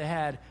 of them that they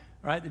had,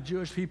 right? The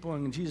Jewish people,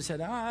 and Jesus said,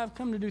 I've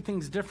come to do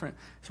things different.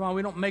 So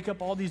we don't make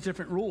up all these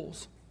different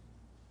rules.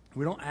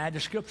 We don't add to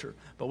Scripture,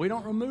 but we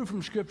don't remove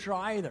from Scripture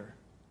either.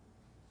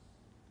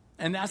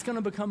 And that's going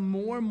to become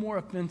more and more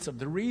offensive.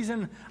 The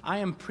reason I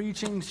am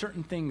preaching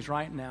certain things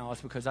right now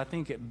is because I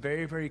think it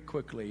very, very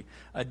quickly,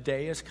 a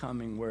day is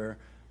coming where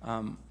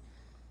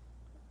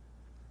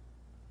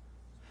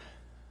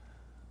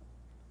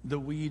the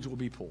weeds will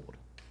be pulled.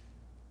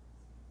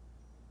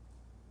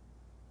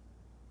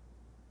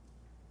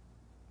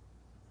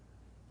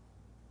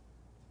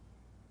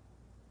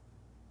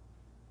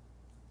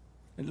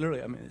 And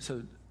literally,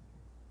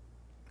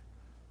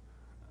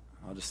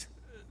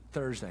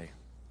 Thursday,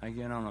 I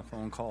get on a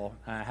phone call.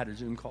 I had a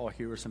Zoom call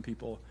here with some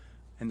people,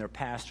 and they're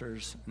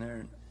pastors,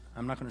 and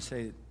I'm not going to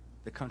say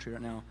the country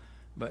right now,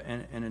 but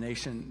in a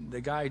nation.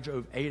 The guy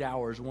drove 8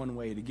 hours one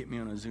way to get me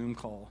on a Zoom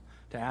call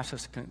to ask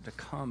us to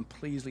come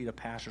please lead a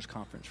pastor's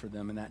conference for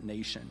them in that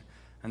nation.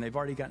 And they've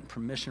already gotten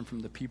permission from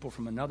the people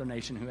from another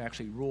nation who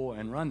actually rule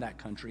and run that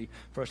country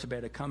for us to be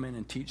able to come in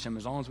and teach them.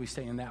 As long as we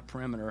stay in that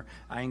perimeter,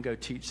 I can go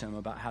teach them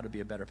about how to be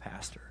a better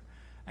pastor.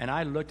 And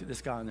I looked at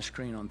this guy on the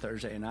screen on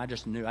Thursday, and I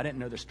just knew. I didn't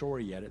know the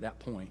story yet at that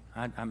point.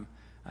 I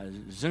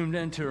zoomed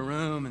into a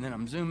room, and then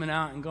I'm zooming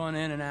out and going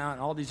in and out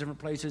and all these different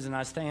places, and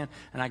I stand,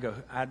 and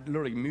I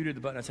literally muted the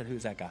button. I said,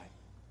 who's that guy?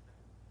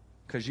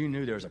 Because you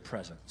knew there was a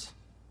presence.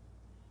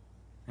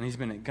 And he's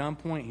been at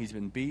gunpoint, he's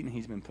been beaten,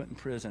 he's been put in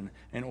prison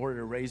in order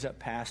to raise up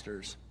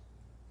pastors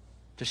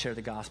to share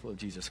the gospel of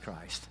Jesus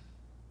Christ.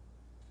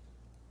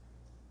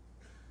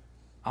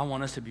 I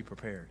want us to be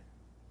prepared.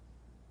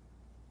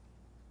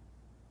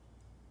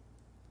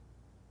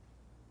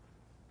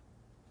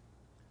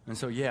 And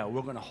so,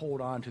 we're going to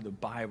hold on to the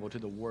Bible, to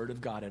the Word of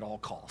God at all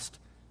cost.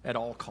 At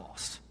all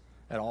cost.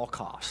 At all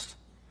cost.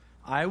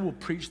 I will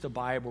preach the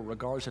Bible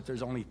regardless if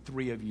there's only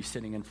 3 of you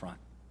sitting in front.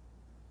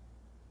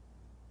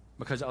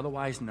 Because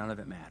otherwise, none of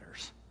it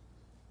matters.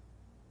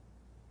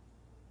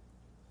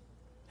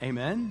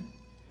 Amen?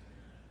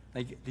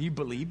 Like, do you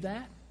believe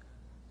that?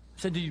 I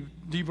said, do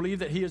you believe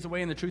that he is the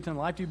way and the truth and the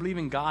life? Do you believe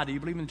in God? Do you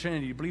believe in the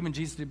Trinity? Do you believe in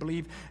Jesus? Do you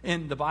believe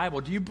in the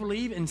Bible? Do you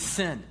believe in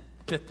sin?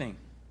 5th thing.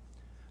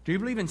 Do you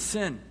believe in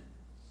sin?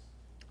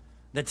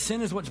 That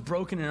sin is what's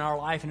broken in our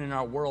life and in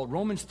our world.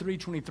 Romans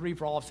 3:23,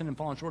 for all have sinned and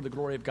fallen short of the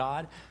glory of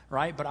God,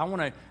 right? But I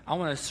want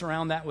to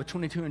surround that with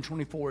 22 and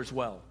 24 as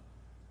well.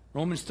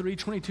 Romans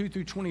 3:22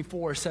 through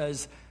 24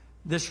 says,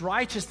 this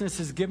righteousness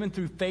is given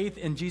through faith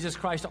in Jesus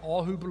Christ to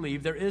all who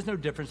believe. There is no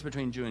difference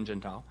between Jew and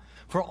Gentile.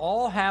 For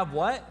all have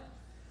what?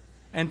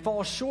 And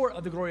fall short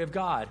of the glory of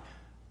God.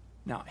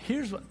 Now,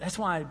 that's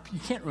why you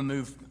can't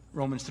remove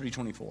Romans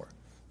 3:24.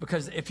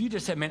 Because if you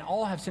just said, man,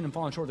 all have sinned and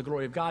fallen short of the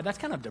glory of God, that's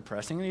kind of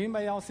depressing.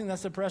 Anybody else think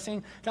that's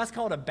depressing? That's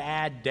called a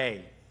bad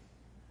day.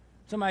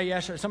 Somebody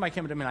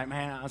came up to me like,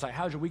 man, I was like,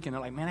 how's your weekend?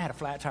 They're like, man, I had a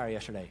flat tire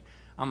yesterday.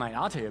 I'm like,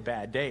 I'll tell you a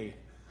bad day.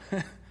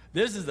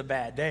 This is a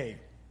bad day.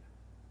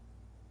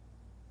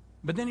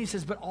 But then he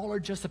says, but all are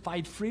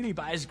justified freely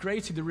by his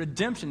grace through the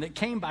redemption that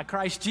came by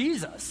Christ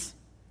Jesus.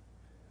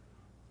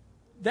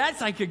 That's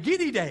like a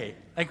giddy day.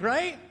 Like,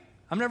 right?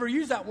 I've never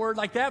used that word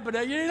like that, but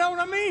you know what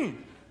I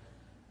mean.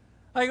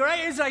 Like,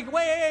 right? It's like,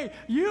 wait,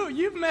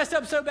 you've messed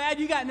up so bad,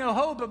 you got no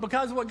hope, but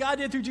because of what God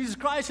did through Jesus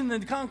Christ and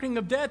the conquering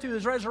of death through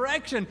his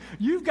resurrection,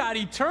 you've got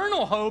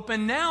eternal hope,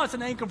 and now it's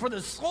an anchor for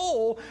the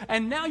soul,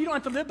 and now you don't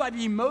have to live by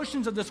the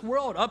emotions of this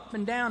world, up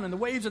and down, and the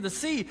waves of the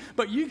sea,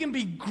 but you can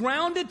be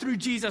grounded through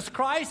Jesus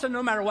Christ, and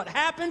no matter what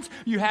happens,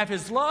 you have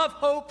his love,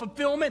 hope,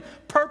 fulfillment,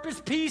 purpose,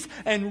 peace,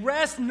 and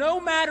rest. No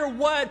matter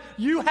what,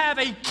 you have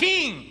a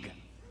king.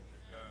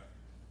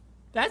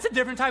 That's a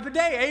different type of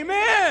day.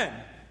 Amen.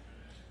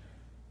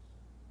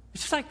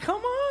 It's just like,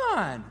 come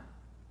on.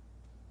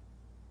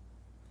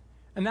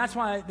 And that's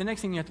why the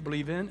next thing you have to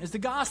believe in is the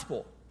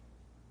gospel.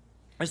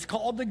 It's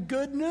called the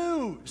good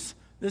news.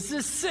 This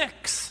is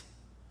 6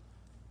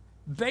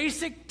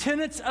 basic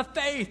tenets of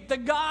faith, the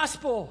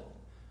gospel.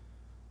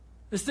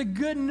 It's the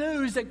good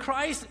news that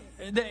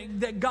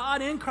that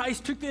God in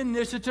Christ took the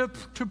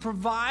initiative to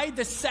provide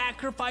the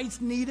sacrifice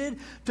needed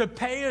to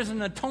pay as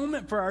an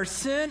atonement for our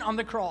sin on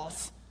the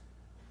cross.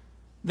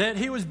 That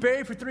he was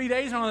buried for 3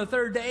 days, and on the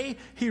 3rd day,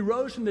 he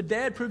rose from the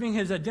dead, proving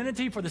his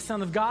identity for the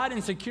Son of God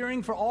and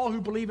securing for all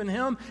who believe in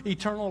him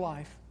eternal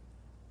life.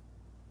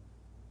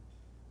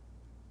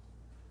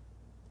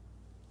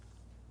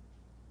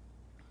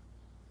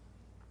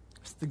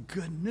 It's the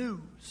good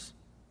news.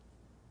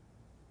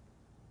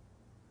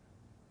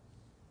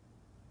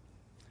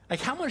 Like,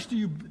 how much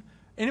do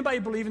anybody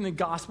believe in the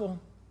gospel?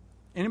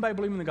 Anybody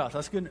believe in the gospel?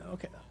 That's good.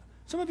 Okay.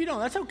 Some of you don't.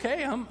 That's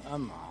okay.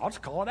 I'll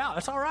just call it out.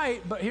 That's all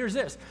right. But here's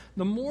this.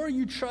 The more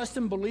you trust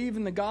and believe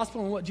in the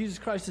gospel and what Jesus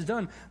Christ has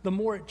done, the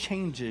more it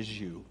changes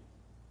you.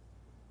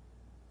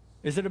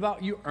 Is it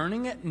about you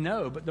earning it?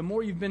 No. But the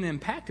more you've been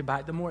impacted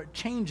by it, the more it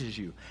changes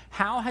you.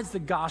 How has the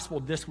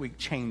gospel this week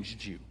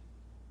changed you?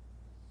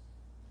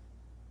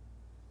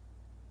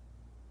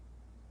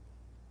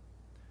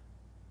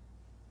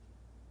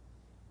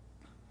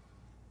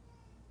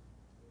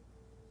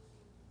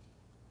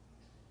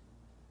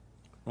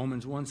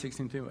 Romans 1,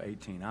 16 through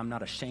 18. I'm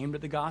not ashamed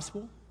of the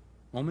gospel.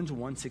 Romans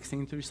 1,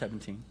 16 through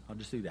 17. I'll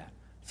just do that.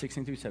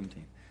 16 through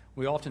 17.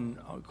 We often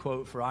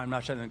quote, for I'm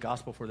not ashamed of the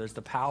gospel, for there's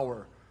the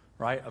power,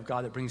 right, of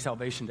God that brings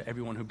salvation to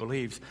everyone who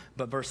believes.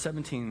 But verse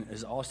 17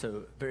 is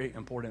also very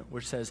important,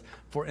 which says,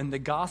 for in the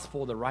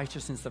gospel, the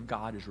righteousness of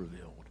God is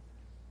revealed.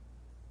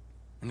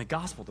 In the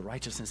gospel, the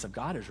righteousness of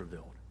God is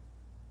revealed.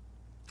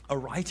 A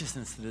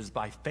righteousness that is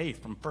by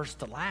faith from first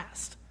to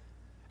last.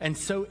 And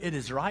so it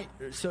is right.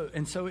 So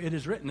it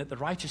is written that the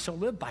righteous shall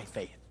live by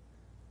faith.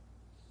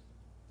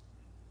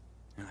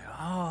 You're like,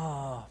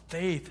 oh,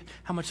 faith.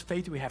 How much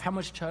faith do we have? How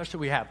much trust do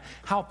we have?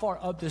 How far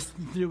up this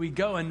do we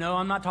go? And no,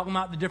 I'm not talking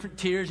about the different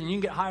tiers and you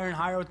can get higher and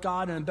higher with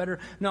God and a better.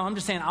 No, I'm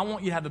just saying I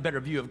want you to have a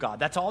better view of God.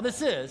 That's all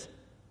this is.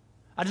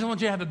 I just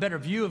want you to have a better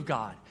view of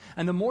God.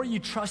 And the more you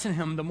trust in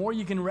him, the more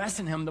you can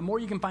rest in him, the more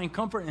you can find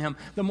comfort in him,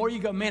 the more you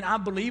go, man, I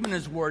believe in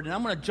his word, and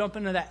I'm going to jump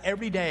into that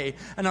every day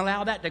and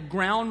allow that to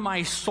ground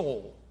my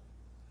soul.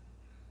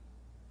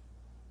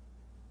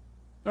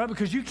 Right?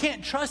 Because you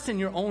can't trust in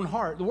your own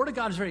heart. The Word of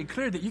God is very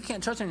clear that you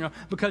can't trust in your own,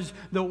 because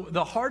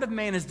the heart of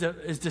man is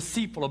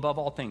deceitful above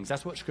all things.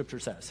 That's what Scripture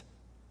says.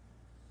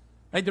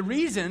 Right? The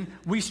reason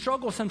we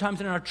struggle sometimes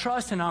in our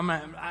trust and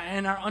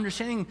our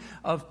understanding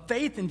of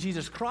faith in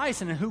Jesus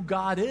Christ and in who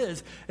God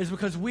is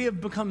because we have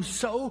become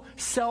so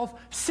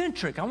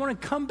self-centric. I want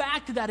to come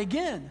back to that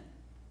again.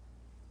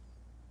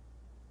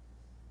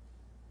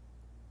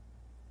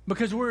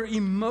 Because we're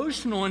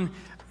emotional and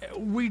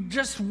we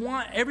just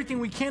want everything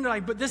we can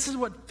to but this is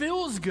what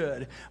feels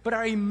good. But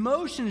our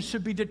emotions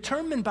should be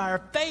determined by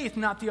our faith,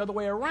 not the other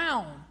way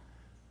around.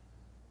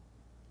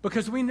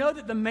 Because we know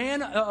that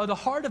the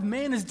heart of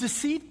man is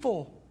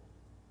deceitful.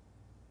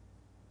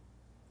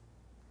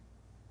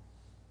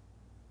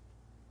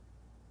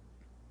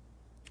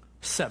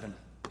 Seven,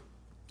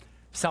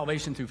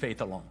 salvation through faith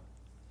alone.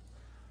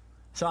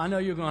 So I know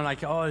you're going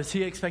like, oh, is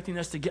he expecting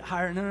us to get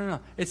higher? No.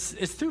 It's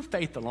through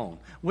faith alone.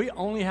 We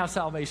only have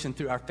salvation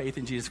through our faith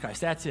in Jesus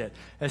Christ. That's it.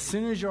 As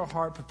soon as your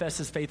heart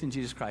professes faith in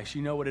Jesus Christ,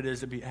 you know what it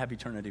is to have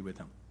eternity with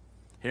him.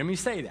 Hear me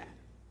say that.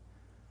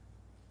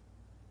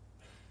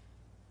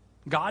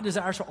 God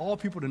desires for all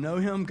people to know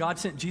him. God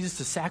sent Jesus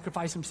to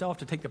sacrifice himself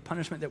to take the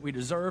punishment that we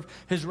deserve.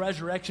 His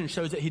resurrection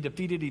shows that he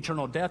defeated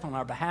eternal death on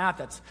our behalf.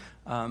 That's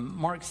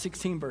Mark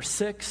 16, verse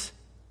 6.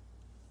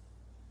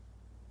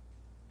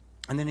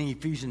 And then in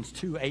Ephesians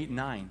 2, 8, and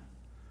 9.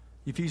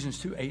 Ephesians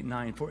 2, 8, and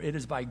 9. For it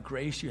is by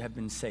grace you have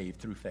been saved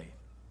through faith.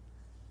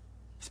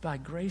 It's by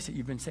grace that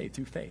you've been saved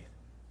through faith.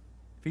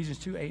 Ephesians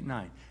 2, 8, and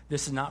 9.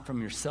 This is not from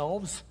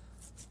yourselves,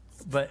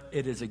 but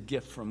it is a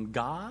gift from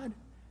God.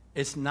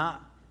 It's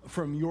not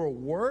from your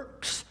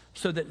works,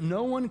 so that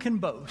no one can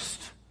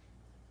boast.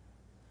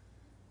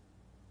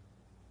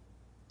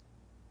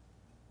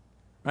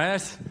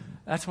 Right?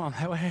 That's why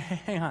I'm like,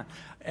 hang on.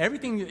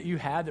 Everything that you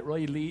have that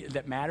really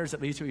that matters,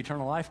 that leads to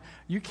eternal life,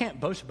 you can't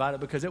boast about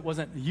it because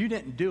you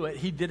didn't do it.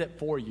 He did it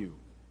for you.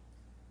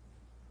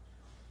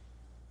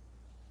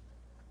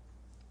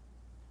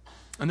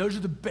 And those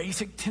are the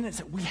basic tenets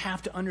that we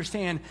have to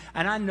understand.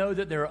 And I know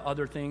that there are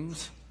other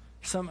things.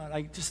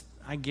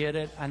 I get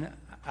it.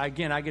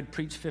 again, I could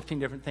preach 15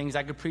 different things.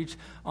 I could preach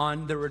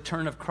on the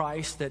return of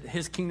Christ, that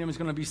his kingdom is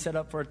going to be set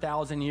up for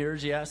 1,000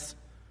 years, yes.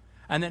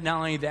 And that not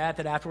only that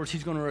afterwards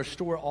he's going to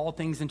restore all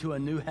things into a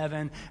new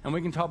heaven. And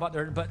we can talk about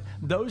that. But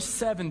those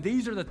 7,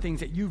 these are the things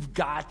that you've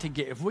got to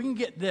get. If we can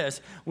get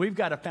this, we've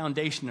got a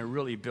foundation to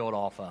really build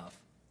off of.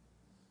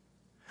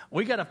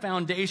 We got a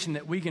foundation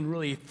that we can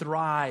really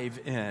thrive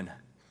in.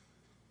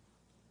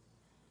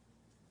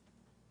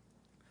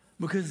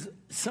 Because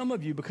some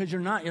of you, because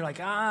you're like,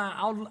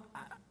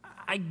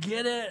 I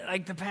get it.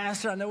 Like the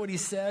pastor, I know what he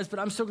says, but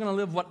I'm still going to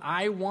live what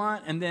I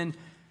want. And then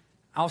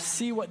I'll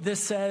see what this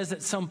says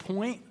at some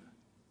point.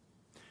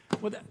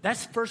 Well,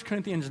 that's 1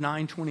 Corinthians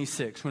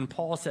 9:26 when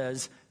Paul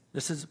says,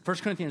 this is 1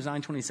 Corinthians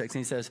 9:26, and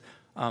he says,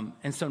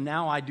 and so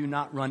now I do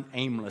not run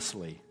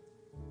aimlessly.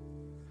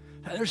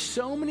 Now, there's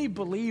so many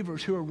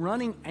believers who are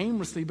running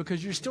aimlessly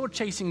because you're still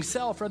chasing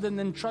self rather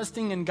than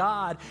trusting in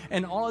God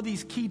and all of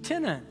these key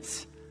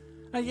tenets.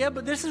 Yeah,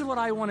 but this is what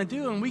I want to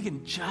do, and we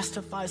can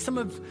justify. Some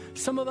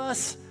of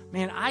us,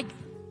 man,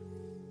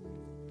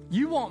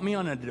 you want me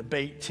on a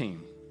debate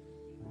team.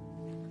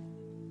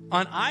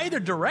 On either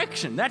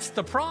direction, that's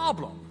the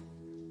problem.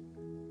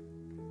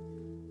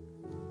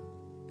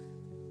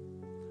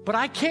 But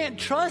I can't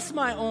trust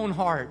my own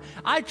heart.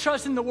 I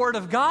trust in the Word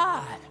of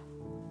God.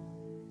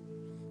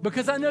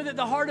 Because I know that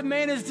the heart of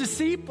man is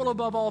deceitful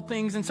above all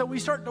things. And so we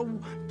start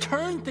to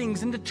turn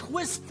things and to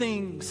twist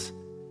things.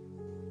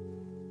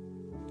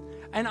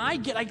 And I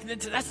get,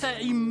 that's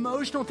that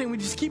emotional thing. We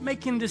just keep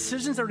making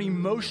decisions that are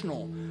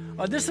emotional.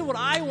 This is what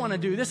I want to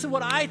do. This is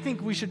what I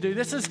think we should do.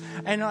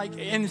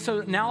 And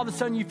so now all of a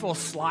sudden you feel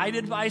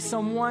slighted by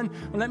someone.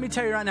 Well, let me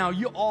tell you right now,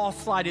 you all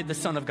slighted the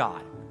Son of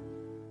God.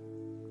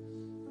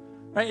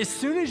 Right? As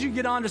soon as you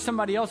get on to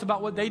somebody else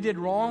about what they did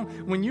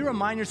wrong, when you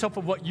remind yourself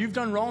of what you've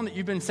done wrong that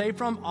you've been saved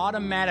from,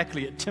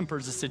 automatically it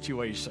tempers the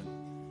situation.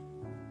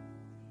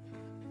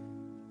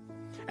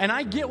 And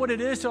I get what it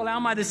is to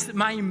allow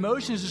my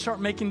emotions to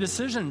start making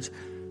decisions.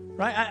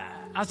 Right?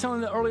 I was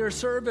telling the earlier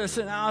service,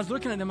 and I was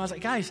looking at them. I was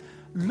like, guys,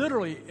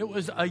 literally, it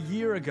was a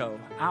year ago.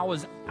 I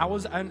was out.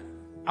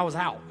 I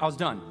was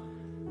done.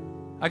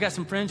 I got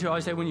some friends who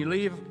always say, when you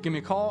leave, give me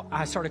a call.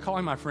 I started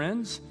calling my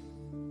friends.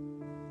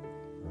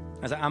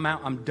 I was like, I'm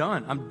out. I'm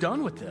done. I'm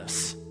done with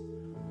this.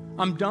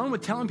 I'm done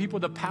with telling people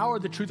the power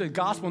of the truth of the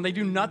gospel, and they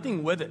do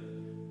nothing with it.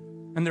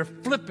 And they're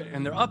flippant,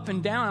 and they're up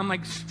and down. I'm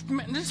like,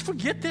 man, just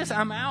forget this.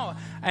 I'm out.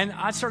 And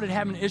I started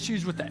having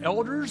issues with the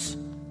elders.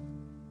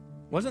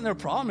 Wasn't their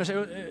problem,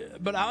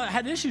 but I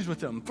had issues with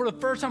them. For the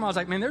first time, I was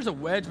like, man, there's a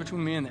wedge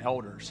between me and the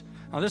elders.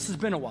 Now, this has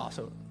been a while,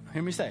 so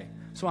hear me say.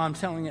 So I'm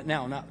telling it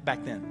now, not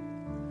back then.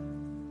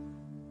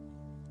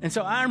 And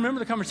so I remember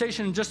the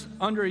conversation just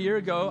under a year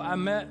ago. I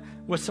met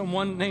with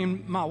someone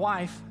named my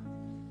wife.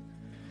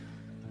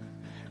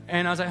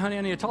 And I was like, honey,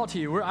 I need to talk to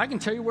you. I can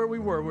tell you where we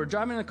were. We're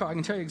driving in the car. I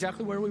can tell you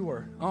exactly where we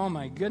were. Oh,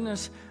 my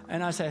goodness.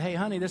 And I said, hey,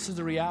 honey, this is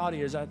the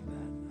reality.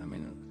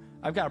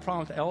 I've got a problem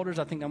with the elders.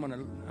 I think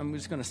I'm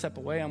just going to step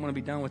away. I'm going to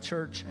be done with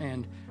church.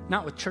 And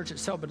not with church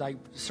itself, but like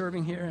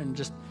serving here. And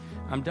just,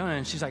 I'm done.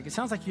 And she's like, it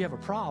sounds like you have a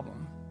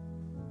problem.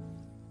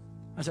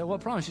 I said,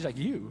 what problem? She's like,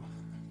 you.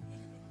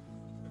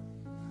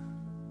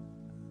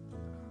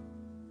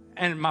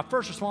 And my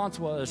first response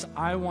was,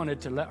 I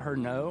wanted to let her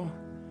know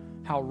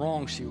how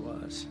wrong she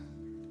was.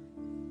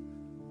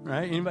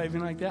 Right? Anybody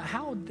been like that?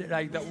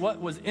 What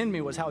was in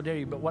me was, how dare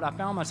you? But what I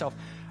found myself,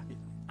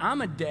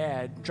 I'm a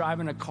dad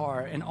driving a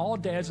car, and all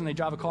dads, when they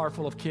drive a car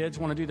full of kids,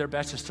 want to do their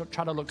best to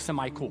try to look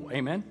semi-cool.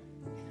 Amen?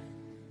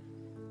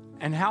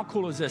 And how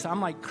cool is this?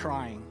 I'm like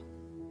crying.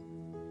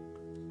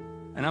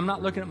 And I'm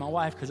not looking at my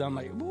wife because I'm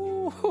like,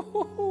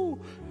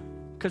 woo,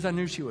 because I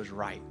knew she was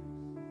right.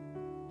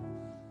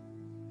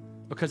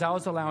 Because I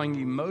was allowing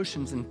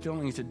emotions and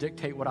feelings to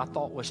dictate what I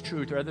thought was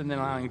truth rather than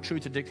allowing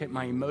truth to dictate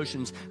my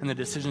emotions and the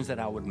decisions that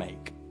I would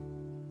make.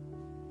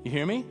 You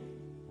hear me?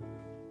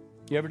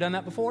 You ever done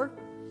that before?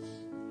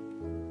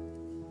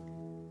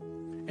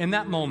 In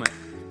that moment,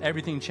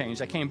 everything changed.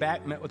 I came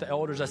back, met with the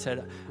elders. I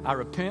said, I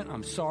repent.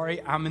 I'm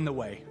sorry. I'm in the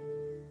way.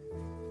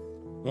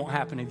 Won't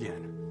happen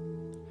again.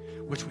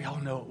 Which we all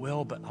know it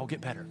will, but I'll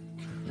get better.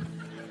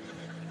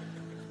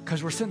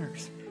 Because we're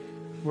sinners.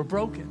 We're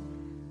broken.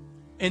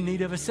 In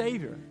need of a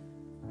Savior.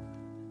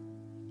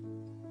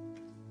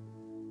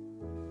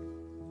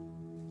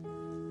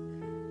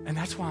 And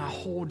that's why I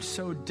hold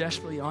so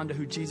desperately on to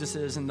who Jesus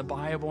is in the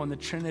Bible and the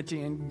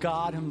Trinity and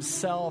God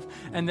himself,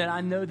 and that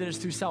I know that it's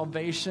through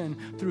salvation,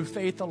 through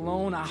faith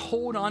alone. I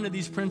hold on to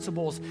these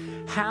principles.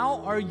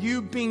 How are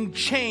you being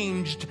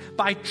changed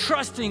by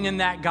trusting in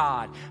that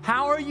God?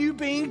 How are you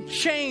being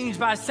changed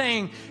by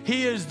saying,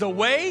 he is the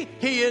way,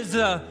 he is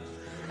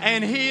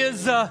and he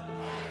is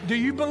do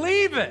you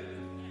believe it?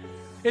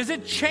 Is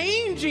it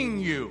changing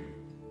you?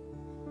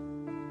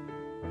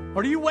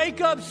 Or do you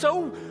wake up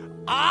so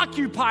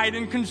occupied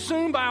and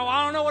consumed by,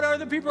 I don't know what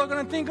other people are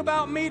going to think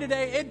about me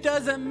today? It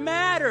doesn't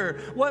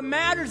matter. What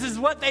matters is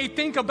what they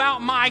think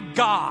about my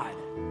God.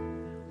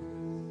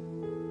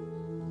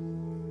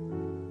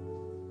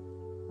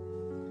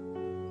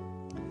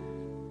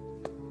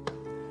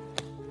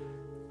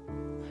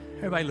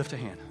 Everybody lift a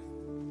hand.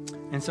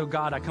 And so,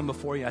 God, I come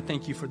before you. I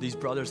thank you for these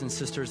brothers and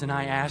sisters, and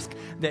I ask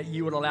that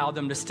you would allow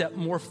them to step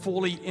more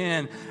fully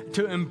in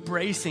to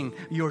embracing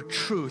your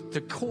truth,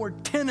 the core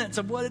tenets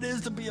of what it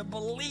is to be a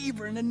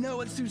believer and to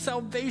know it's through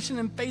salvation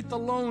and faith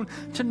alone,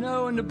 to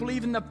know and to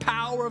believe in the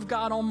power of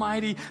God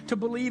Almighty, to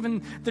believe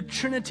in the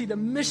Trinity, the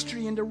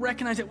mystery, and to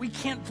recognize that we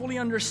can't fully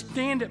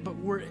understand it, but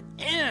we're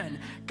in.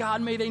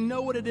 God, may they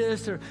know what it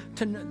is to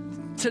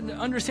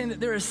understand that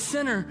they're a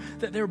sinner,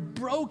 that they're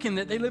broken,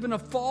 that they live in a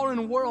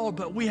fallen world,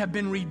 but we have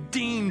been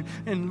redeemed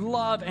in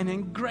love and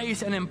in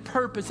grace and in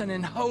purpose and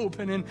in hope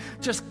and in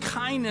just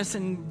kindness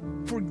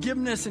and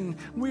forgiveness, and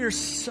we are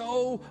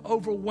so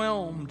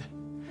overwhelmed.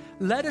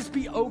 Let us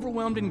be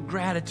overwhelmed in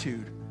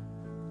gratitude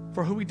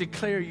for who we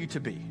declare you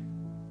to be.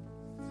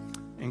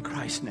 In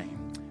Christ's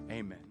name,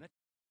 amen.